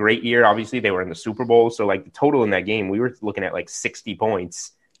Patriots had a great year. Obviously, they were in the Super Bowl, so the total in that game we were looking at 60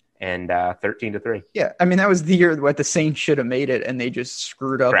 points and 13-3. Yeah, I mean that was the year that the Saints should have made it, and they just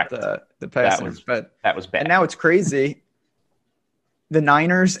screwed up the passing. But that was bad. And now it's crazy. The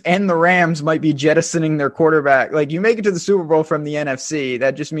Niners and the Rams might be jettisoning their quarterback. You make it to the Super Bowl from the NFC.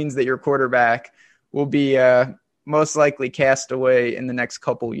 That just means that your quarterback will be most likely cast away in the next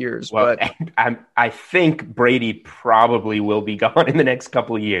couple years. Well, but I think Brady probably will be gone in the next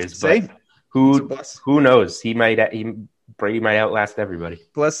couple of years. But who knows? Brady might outlast everybody.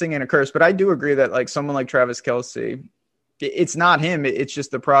 Blessing and a curse. But I do agree that someone like Travis Kelce, it's not him. It's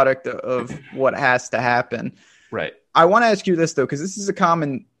just the product of what has to happen. Right. I want to ask you this, though, because this is a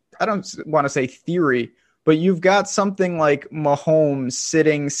common, I don't want to say theory, but you've got something like Mahomes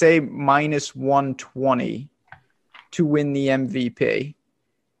sitting, say, minus 120 to win the MVP.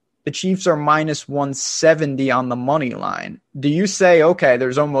 The Chiefs are minus 170 on the money line. Do you say, okay,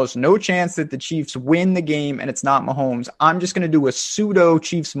 there's almost no chance that the Chiefs win the game and it's not Mahomes? I'm just going to do a pseudo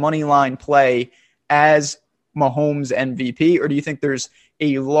Chiefs money line play as Mahomes MVP, or do you think there's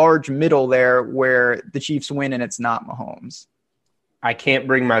a large middle there where the Chiefs win and it's not Mahomes. I can't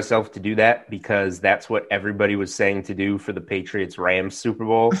bring myself to do that because that's what everybody was saying to do for the Patriots-Rams Super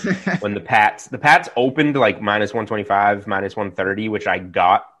Bowl when the Pats opened like minus 125, minus 130, which I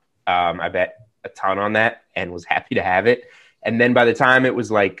got. I bet a ton on that and was happy to have it. And then by the time it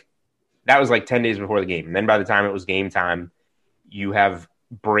was like, that was like 10 days before the game. And then by the time it was game time, you have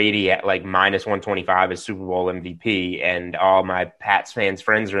Brady at like minus 125 as Super Bowl MVP. And all my Pats fans'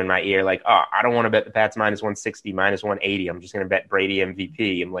 friends are in my ear like, oh, I don't want to bet the Pats minus 160, minus 180. I'm just going to bet Brady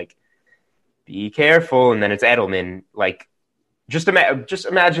MVP. I'm like, be careful. And then it's Edelman. Like, just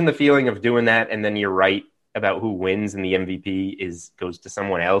imagine the feeling of doing that. And then you're right about who wins and the MVP goes to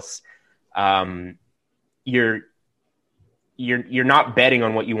someone else. You're not betting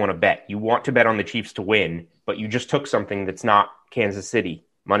on what you want to bet. You want to bet on the Chiefs to win, but you just took something that's not Kansas City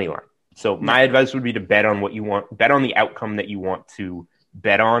money line. So my advice would be to bet on what you want, bet on the outcome that you want to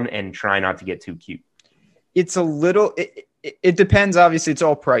bet on, and try not to get too cute. It's a little, it depends. Obviously, it's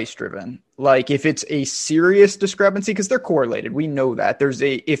all price driven. Like if it's a serious discrepancy, because they're correlated, we know that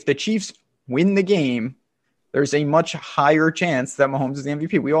if the Chiefs win the game, there's a much higher chance that Mahomes is the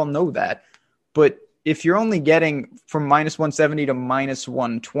MVP. We all know that. But if you're only getting from minus 170 to minus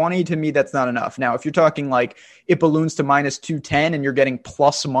 120, to me, that's not enough. Now, if you're talking like it balloons to minus 210 and you're getting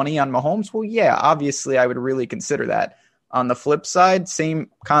plus money on Mahomes, well, yeah, obviously I would really consider that. On the flip side, same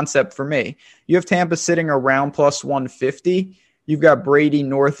concept for me. You have Tampa sitting around plus 150. You've got Brady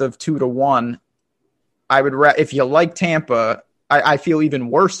north of 2-1. I would, if you like Tampa, I feel even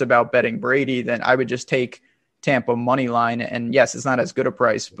worse about betting Brady than I would just take Tampa money line. And yes, it's not as good a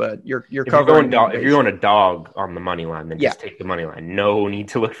price, but you're covering. If you're going a dog on the money line, then just take the money line. No need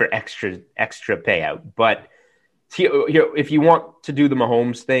to look for extra payout. But if you want to do the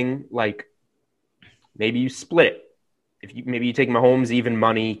Mahomes thing, like maybe you split it. Maybe you take Mahomes even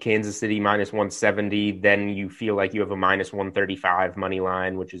money, Kansas City minus 170, then you feel like you have a minus 135 money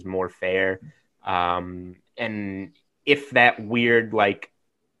line, which is more fair. And if that weird, like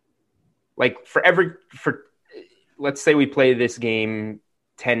for let's say we play this game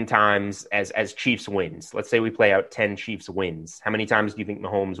 10 times as Chiefs wins. Let's say we play out 10 Chiefs wins. How many times do you think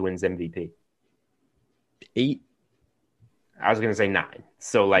Mahomes wins MVP? 8. I was going to say 9.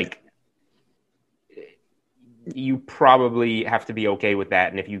 So like, you probably have to be okay with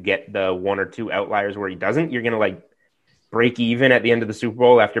that. And if you get the 1 or 2 outliers where he doesn't, you're going to like break even at the end of the Super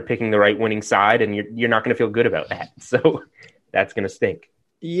Bowl after picking the right winning side. And you're not going to feel good about that. So that's going to stink.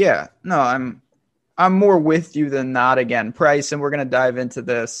 Yeah, no, I'm more with you than not. Again, price. And we're going to dive into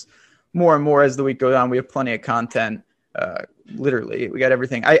this more and more as the week goes on. We have plenty of content. Literally, we got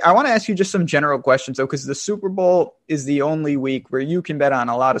everything. I want to ask you just some general questions though, because the Super Bowl is the only week where you can bet on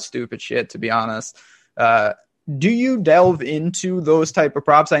a lot of stupid shit, to be honest. Do you delve into those type of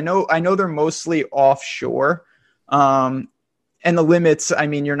props? I know they're mostly offshore. And the limits, I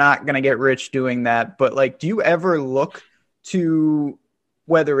mean, you're not going to get rich doing that, but like, do you ever look to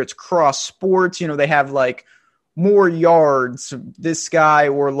whether it's cross sports, they have like more yards, this guy,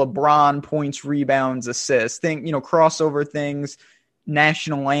 or LeBron points, rebounds, assists, crossover things,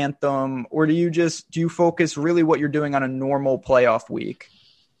 national anthem, or do you focus really what you're doing on a normal playoff week?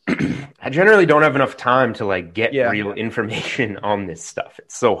 I generally don't have enough time to like get real information on this stuff.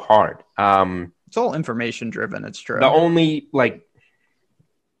 It's so hard. It's all information driven. It's true. The only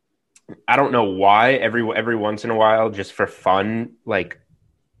I don't know why every once in a while, just for fun, like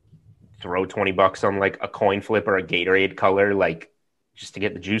throw $20 on like a coin flip or a Gatorade color, like just to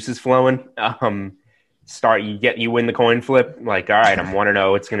get the juices flowing. You win the coin flip. Like, all right, I'm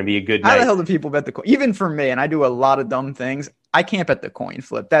 1-0. It's going to be a good night. How the hell do people bet the coin? Even for me, and I do a lot of dumb things, I can't bet the coin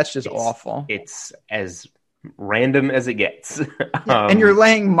flip. That's just awful. It's as random as it gets. And you're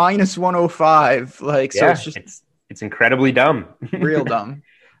laying minus 105. It's incredibly dumb. Real dumb.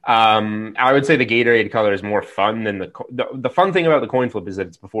 I would say the Gatorade color is more fun than the fun thing about the coin flip is that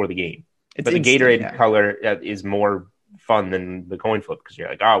it's before the game. But the Gatorade color is more fun than the coin flip because you're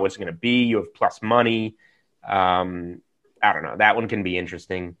like, oh, what's it going to be? You have plus money. I don't know. That one can be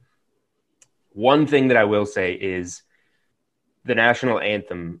interesting. One thing that I will say is the national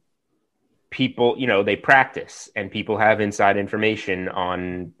anthem, people, they practice and people have inside information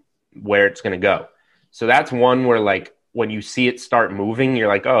on where it's going to go. So that's one where like when you see it start moving, you're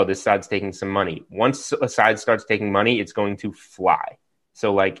like, oh, this side's taking some money. Once a side starts taking money, it's going to fly.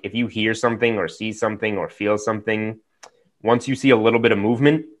 So like if you hear something or see something or feel something, once you see a little bit of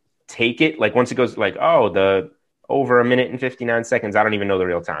movement, take it. Like once it goes like, oh, the over 1 minute and 59 seconds, I don't even know the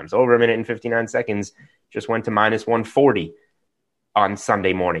real times. Over 1 minute and 59 seconds just went to minus 140 on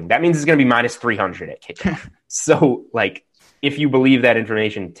Sunday morning. That means it's going to be minus 300 at kickoff. So like if you believe that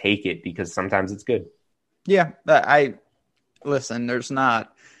information, take it, because sometimes it's good. Yeah, listen, there's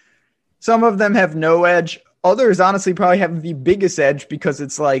not. Some of them have no edge. Others honestly probably have the biggest edge because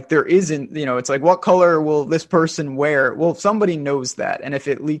it's like there isn't, it's like, what color will this person wear? Well, somebody knows that. And if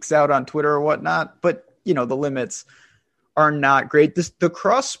it leaks out on Twitter or whatnot, but the limits are not great. The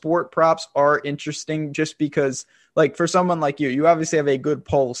cross sport props are interesting just because, like, for someone like you obviously have a good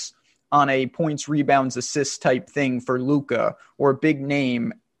pulse on a points, rebounds, assists type thing for Luka or a big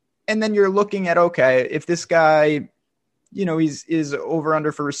name. And then you're looking at, okay, if this guy, is over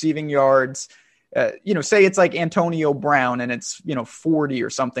under for receiving yards, say it's like Antonio Brown and it's, 40 or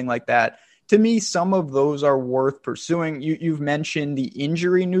something like that. To me, some of those are worth pursuing. You've mentioned the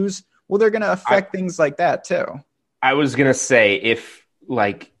injury news. Well, they're going to affect things like that too. I was going to say, if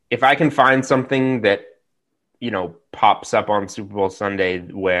I can find something that, pops up on Super Bowl Sunday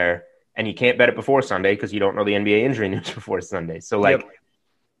and you can't bet it before Sunday because you don't know the NBA injury news before Sunday. So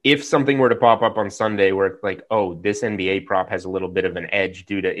if something were to pop up on Sunday where like, oh, this NBA prop has a little bit of an edge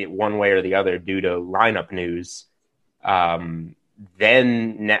due to it one way or the other due to lineup news, then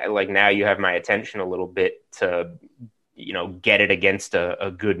now you have my attention a little bit to, get it against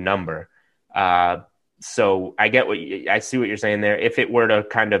a good number. So I see what you're saying there. If it were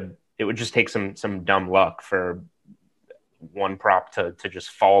to it would just take some dumb luck for one prop to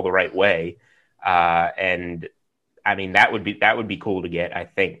just fall the right way. And I mean, that would be cool to get, I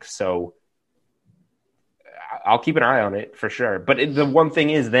think. So I'll keep an eye on it for sure. But the one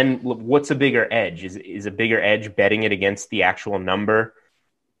thing is, then what's a bigger edge? Is a bigger edge betting it against the actual number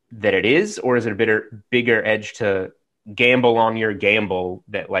that it is, or is it a bigger edge to gamble on your gamble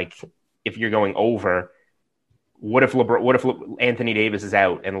that, like, if you're going over, what if Anthony Davis is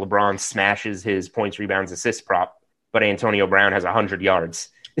out and LeBron smashes his points, rebounds, assists prop, but Antonio Brown has 100 yards?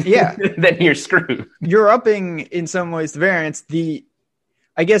 Yeah. Then you're screwed. You're upping in some ways the variance.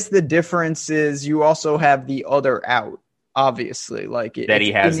 I guess the difference is you also have the other out, obviously. Like that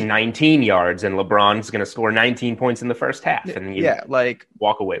he has 19 yards and LeBron's going to score 19 points in the first half. And you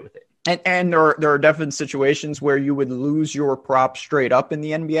walk away with it. And there are definite situations where you would lose your prop straight up in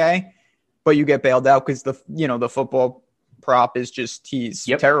the NBA, but you get bailed out because the football prop is just, he's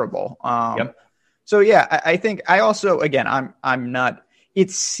terrible. So yeah, I think I also, again, I'm not. It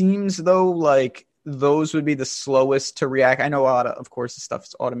seems though like those would be the slowest to react. I know a lot of course, the stuff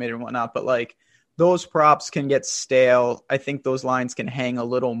is automated and whatnot, but like those props can get stale. I think those lines can hang a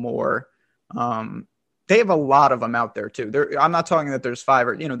little more. They have a lot of them out there too. I'm not talking that there's 5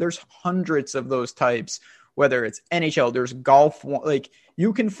 or, there's hundreds of those types, whether it's NHL, there's golf. Like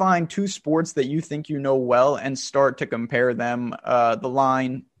you can find 2 sports that you think well and start to compare them. The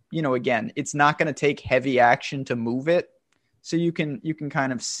line, again, it's not going to take heavy action to move it. So you can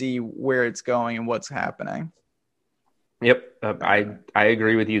kind of see where it's going and what's happening. Yep. I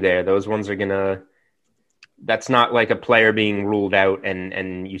agree with you there. Those ones are that's not like a player being ruled out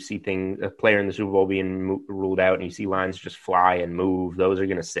and you see a player in the Super Bowl being ruled out and you see lines just fly and move. Those are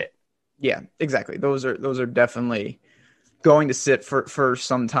going to sit. Yeah, exactly. Those are definitely going to sit for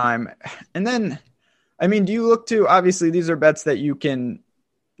some time. And then, I mean, do you look to, obviously these are bets that you can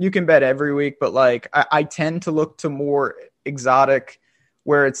bet every week, but like I tend to look to more exotic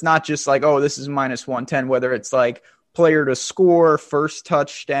where it's not just like, oh, this is minus 110, whether it's like player to score, first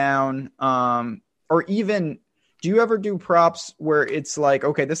touchdown, or even, do you ever do props where it's like,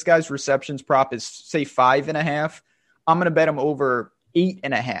 okay, this guy's receptions prop is say 5.5. I'm going to bet him over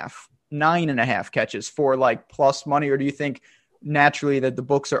 8.5, 9.5 catches for like plus money. Or do you think naturally that the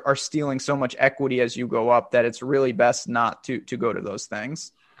books are stealing so much equity as you go up that it's really best not to go to those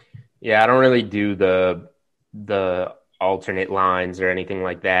things? Yeah, I don't really do the alternate lines or anything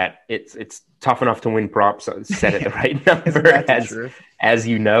like that. It's tough enough to win props set at the right number as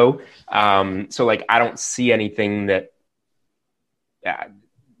you know. So like I don't see anything that I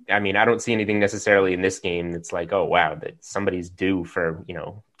don't see anything necessarily in this game that's like, oh wow, that somebody's due for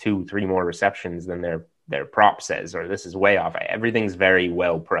 2-3 more receptions than their prop says, or this is way off. Everything's very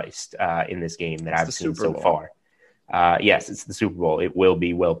well priced in this game that I've seen so far. Yes, it's the Super Bowl. It will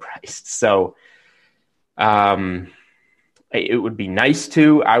be well priced. So it would be nice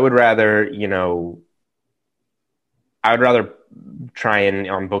to. I would rather try and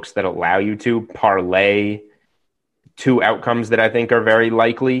on books that allow you to parlay 2 outcomes that I think are very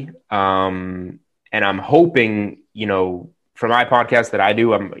likely. And I'm hoping, for my podcast that I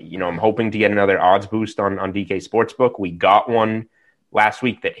do, I'm hoping to get another odds boost on DK Sportsbook. We got one last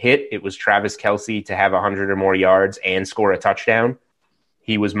week that hit. It was Travis Kelce to have 100 or more yards and score a touchdown.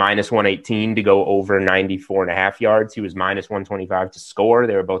 He was minus 118 to go over 94.5 yards. He was minus 125 to score.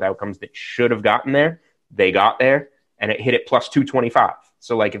 They were both outcomes that should have gotten there. They got there. and it hit it plus 225.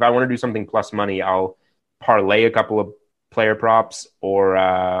 So like if I want to do something plus money, I'll parlay a couple of player props or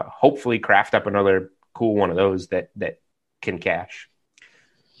hopefully craft up another cool one of those that can cash.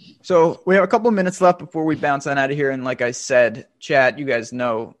 So we have a couple of minutes left before we bounce on out of here. And like I said, chat, you guys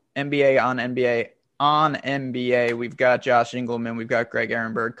know NBA on NBA. We've got Josh Engelman. We've got Greg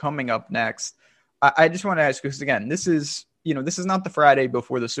Ehrenberg coming up next. I just want to ask you, because again, this is not the Friday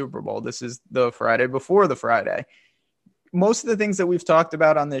before the Super Bowl. This is the Friday before the Friday. Most of the things that we've talked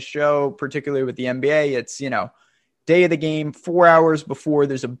about on this show, particularly with the NBA, it's, day of the game, 4 hours before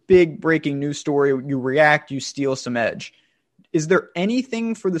there's a big breaking news story. You react, you steal some edge. Is there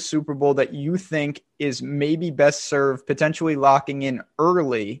anything for the Super Bowl that you think is maybe best served potentially locking in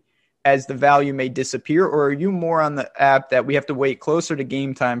early as the value may disappear? Or are you more on the app that we have to wait closer to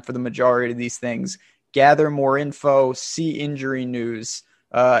game time for the majority of these things, gather more info, see injury news,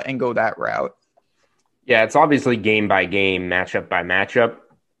 and go that route? Yeah, it's obviously game by game, matchup by matchup.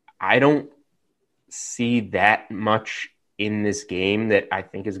 I don't see that much in this game that I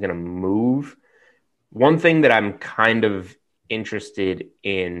think is going to move. One thing that I'm kind of interested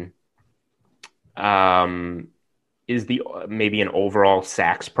in is maybe an overall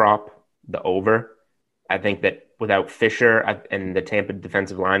sacks prop, the over. I think that without Fisher and the Tampa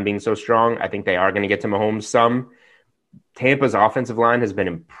defensive line being so strong, I think they are going to get to Mahomes some. Tampa's offensive line has been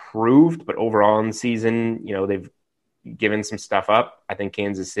improved, but overall in the season, they've given some stuff up. I think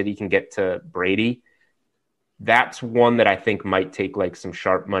Kansas City can get to Brady. That's one that I think might take like some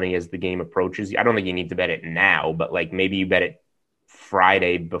sharp money as the game approaches. I don't think you need to bet it now, but like maybe you bet it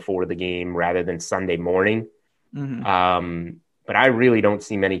Friday before the game rather than Sunday morning. Mm-hmm. But I really don't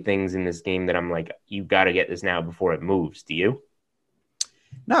see many things in this game that I'm like, you got to get this now before it moves. Do you?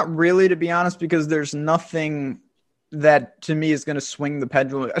 Not really, to be honest, because there's nothing that to me is going to swing the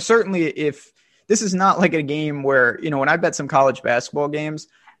pendulum. Certainly if this is not like a game where, when I bet some college basketball games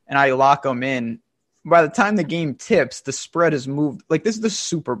and I lock them in, by the time the game tips, the spread has moved. Like this is the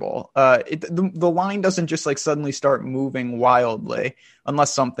Super Bowl. The line doesn't just like suddenly start moving wildly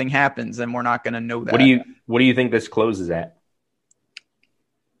unless something happens, and we're not going to know that. What do you think this closes at?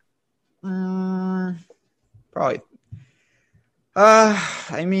 Probably.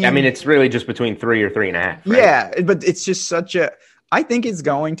 I mean, it's really just between 3 or 3.5. Right? Yeah, but it's just I think it's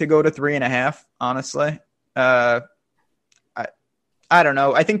going to go to 3.5. Honestly, I don't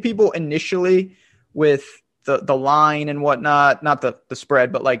know. I think people initially, with the line and whatnot, not the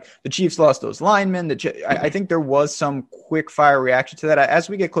spread, but like the Chiefs lost those linemen. I think there was some quick fire reaction to that. As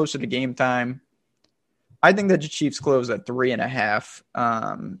we get closer to game time, I think that the Chiefs close at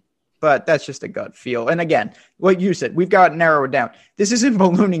 3.5. But that's just a gut feel. And again, like you said, we've got narrowed down. This isn't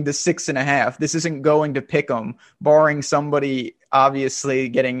ballooning to 6.5. This isn't going to pick them, barring somebody obviously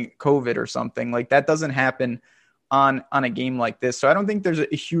getting COVID or something. Like that doesn't happen on a game like this. So I don't think there's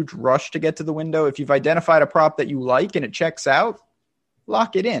a huge rush to get to the window. If you've identified a prop that you like and it checks out,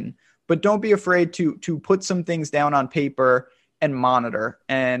 lock it in. But don't be afraid to put some things down on paper and monitor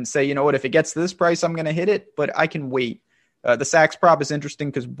and say, you know what, if it gets to this price, I'm going to hit it, but I can wait. The sacks prop is interesting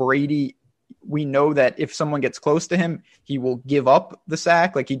because Brady, we know that if someone gets close to him, he will give up the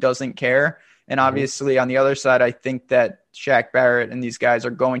sack. Like he doesn't care. And obviously on the other side, I think that Shaq Barrett and these guys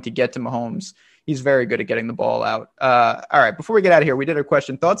are going to get to Mahomes. He's very good at getting the ball out. All right, before we get out of here, we did a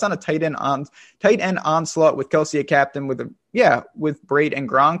question. Thoughts on a tight end onslaught with Kelce a captain with Brate and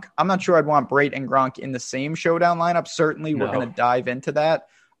Gronk? I'm not sure I'd want Brate and Gronk in the same showdown lineup. Certainly, we're going to dive into that.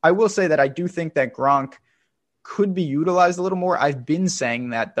 I will say that I do think that Gronk could be utilized a little more. I've been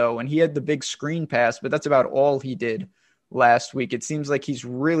saying that, though, and he had the big screen pass, but that's about all he did last week. It seems like he's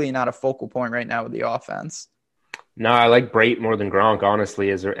really not a focal point right now with the offense. No, I like Brate more than Gronk,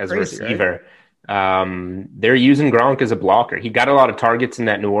 honestly, as a receiver. Right? They're using Gronk as a blocker. He got a lot of targets in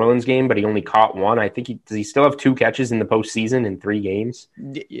that New Orleans game, but he only caught one. I think does he still have 2 catches in the postseason in 3 games?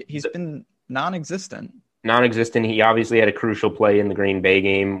 He's been non-existent. He obviously had a crucial play in the Green Bay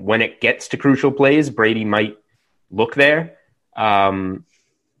game. When it gets to crucial plays, Brady might look there. But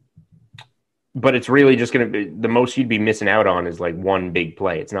it's really just going to be the most you'd be missing out on is like one big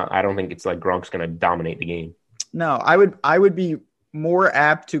play. It's not, I don't think it's like Gronk's going to dominate the game. No, I would be more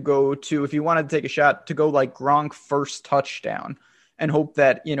apt to go to, if you wanted to take a shot, to go like Gronk first touchdown and hope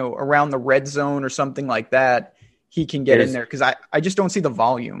that, around the red zone or something like that, he can get in there. Cause I just don't see the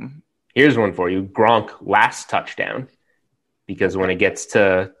volume. Here's one for you. Gronk last touchdown, because when it gets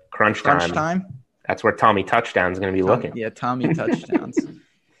to crunch time, that's where Tommy Touchdown's going to be looking. Yeah. Tommy Touchdowns.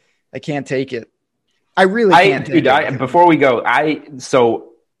 I can't take it. I really can't take it. Before we go, I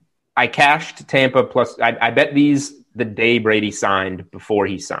cashed Tampa plus I bet these the day Brady signed before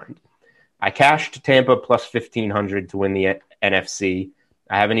he signed. I cashed Tampa plus 1,500 to win the NFC.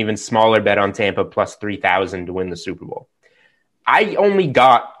 I have an even smaller bet on Tampa plus 3,000 to win the Super Bowl. I only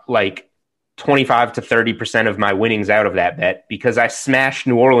got like 25 to 30% of my winnings out of that bet because I smashed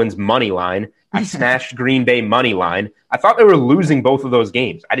New Orleans money line. I smashed Green Bay money line. I thought they were losing both of those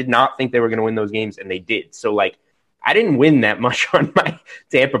games. I did not think they were going to win those games, and they did. So, like, I didn't win that much on my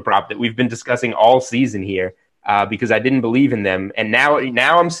Tampa prop that we've been discussing all season here because I didn't believe in them. And now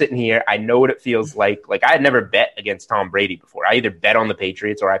I'm sitting here. I know what it feels like. Like, I had never bet against Tom Brady before. I either bet on the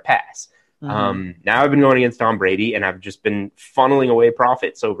Patriots or I pass. Now I've been going against Tom Brady, and I've just been funneling away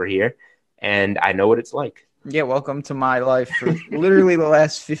profits over here, and I know what it's like. Yeah, welcome to my life. For literally the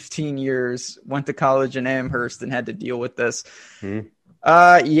last 15 years, went to college in Amherst and had to deal with this.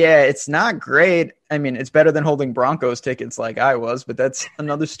 Yeah, it's not great. I mean, it's better than holding Broncos tickets like I was, but that's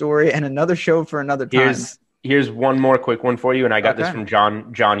another story and another show for another time. Here's one more quick one for you, and I got this from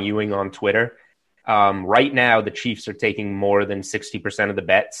John Ewing on Twitter. Right now, the Chiefs are taking more than 60% of the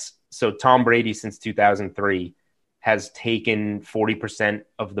bets. So Tom Brady, since 2003, has taken 40%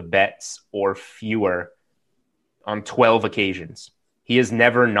 of the bets or fewer on 12 occasions. He has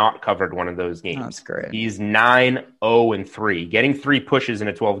never not covered one of those games. That's great. He's 9-0-3. Getting 3 pushes in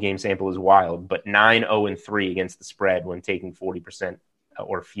a 12-game sample is wild, but 9-0-3 against the spread when taking 40%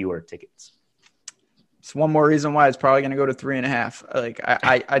 or fewer tickets. It's one more reason why it's probably going to go to 3.5. Like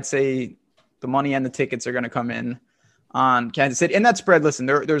I'd say the money and the tickets are going to come in on Kansas City. And that spread, listen,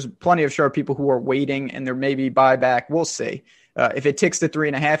 there's plenty of sharp people who are waiting, and there may be buyback. We'll see. If it ticks to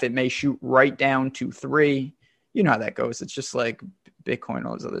 3.5, it may shoot right down to 3. You know how that goes. It's just like Bitcoin,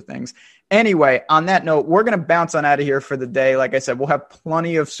 all those other things. Anyway, on that note, we're going to bounce on out of here for the day. Like I said, we'll have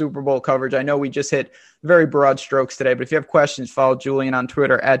plenty of Super Bowl coverage. I know we just hit very broad strokes today, but if you have questions, follow Julian on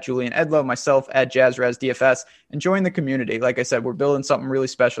Twitter at Julian Edlow, myself at JazzRazDFS, and join the community. Like I said, we're building something really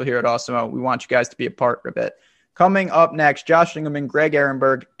special here at Awesemo. We want you guys to be a part of it. Coming up next, Josh Shingelman, Greg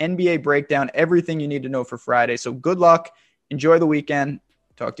Ehrenberg, NBA breakdown, everything you need to know for Friday. So good luck. Enjoy the weekend.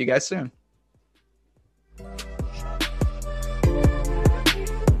 Talk to you guys soon.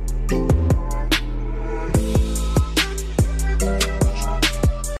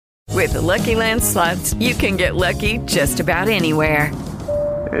 With the Lucky Land Slots, you can get lucky just about anywhere.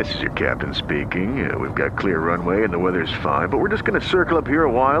 This is your captain speaking. We've got clear runway and the weather's fine, but we're just going to circle up here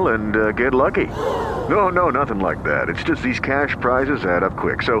a while and get lucky. No, nothing like that. It's just these cash prizes add up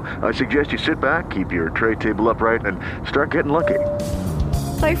quick. So I suggest you sit back, keep your tray table upright, and start getting lucky.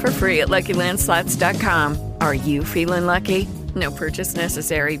 Play for free at LuckyLandSlots.com. Are you feeling lucky? No purchase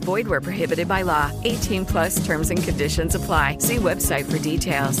necessary. Void where prohibited by law. 18+ terms and conditions apply. See website for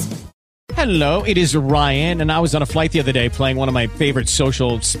details. Hello, it is Ryan, and I was on a flight the other day playing one of my favorite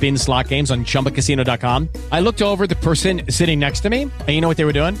social spin slot games on ChumbaCasino.com. I looked over at the person sitting next to me, and you know what they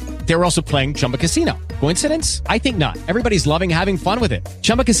were doing? They were also playing Chumba Casino. Coincidence? I think not. Everybody's loving having fun with it.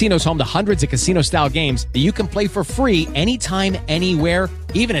 Chumba Casino is home to hundreds of casino-style games that you can play for free anytime, anywhere,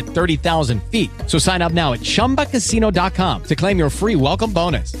 even at 30,000 feet. So sign up now at ChumbaCasino.com to claim your free welcome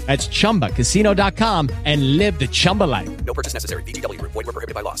bonus. That's ChumbaCasino.com and live the Chumba life. No purchase necessary. VGW. Void where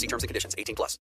prohibited by law. See terms and conditions. 18+.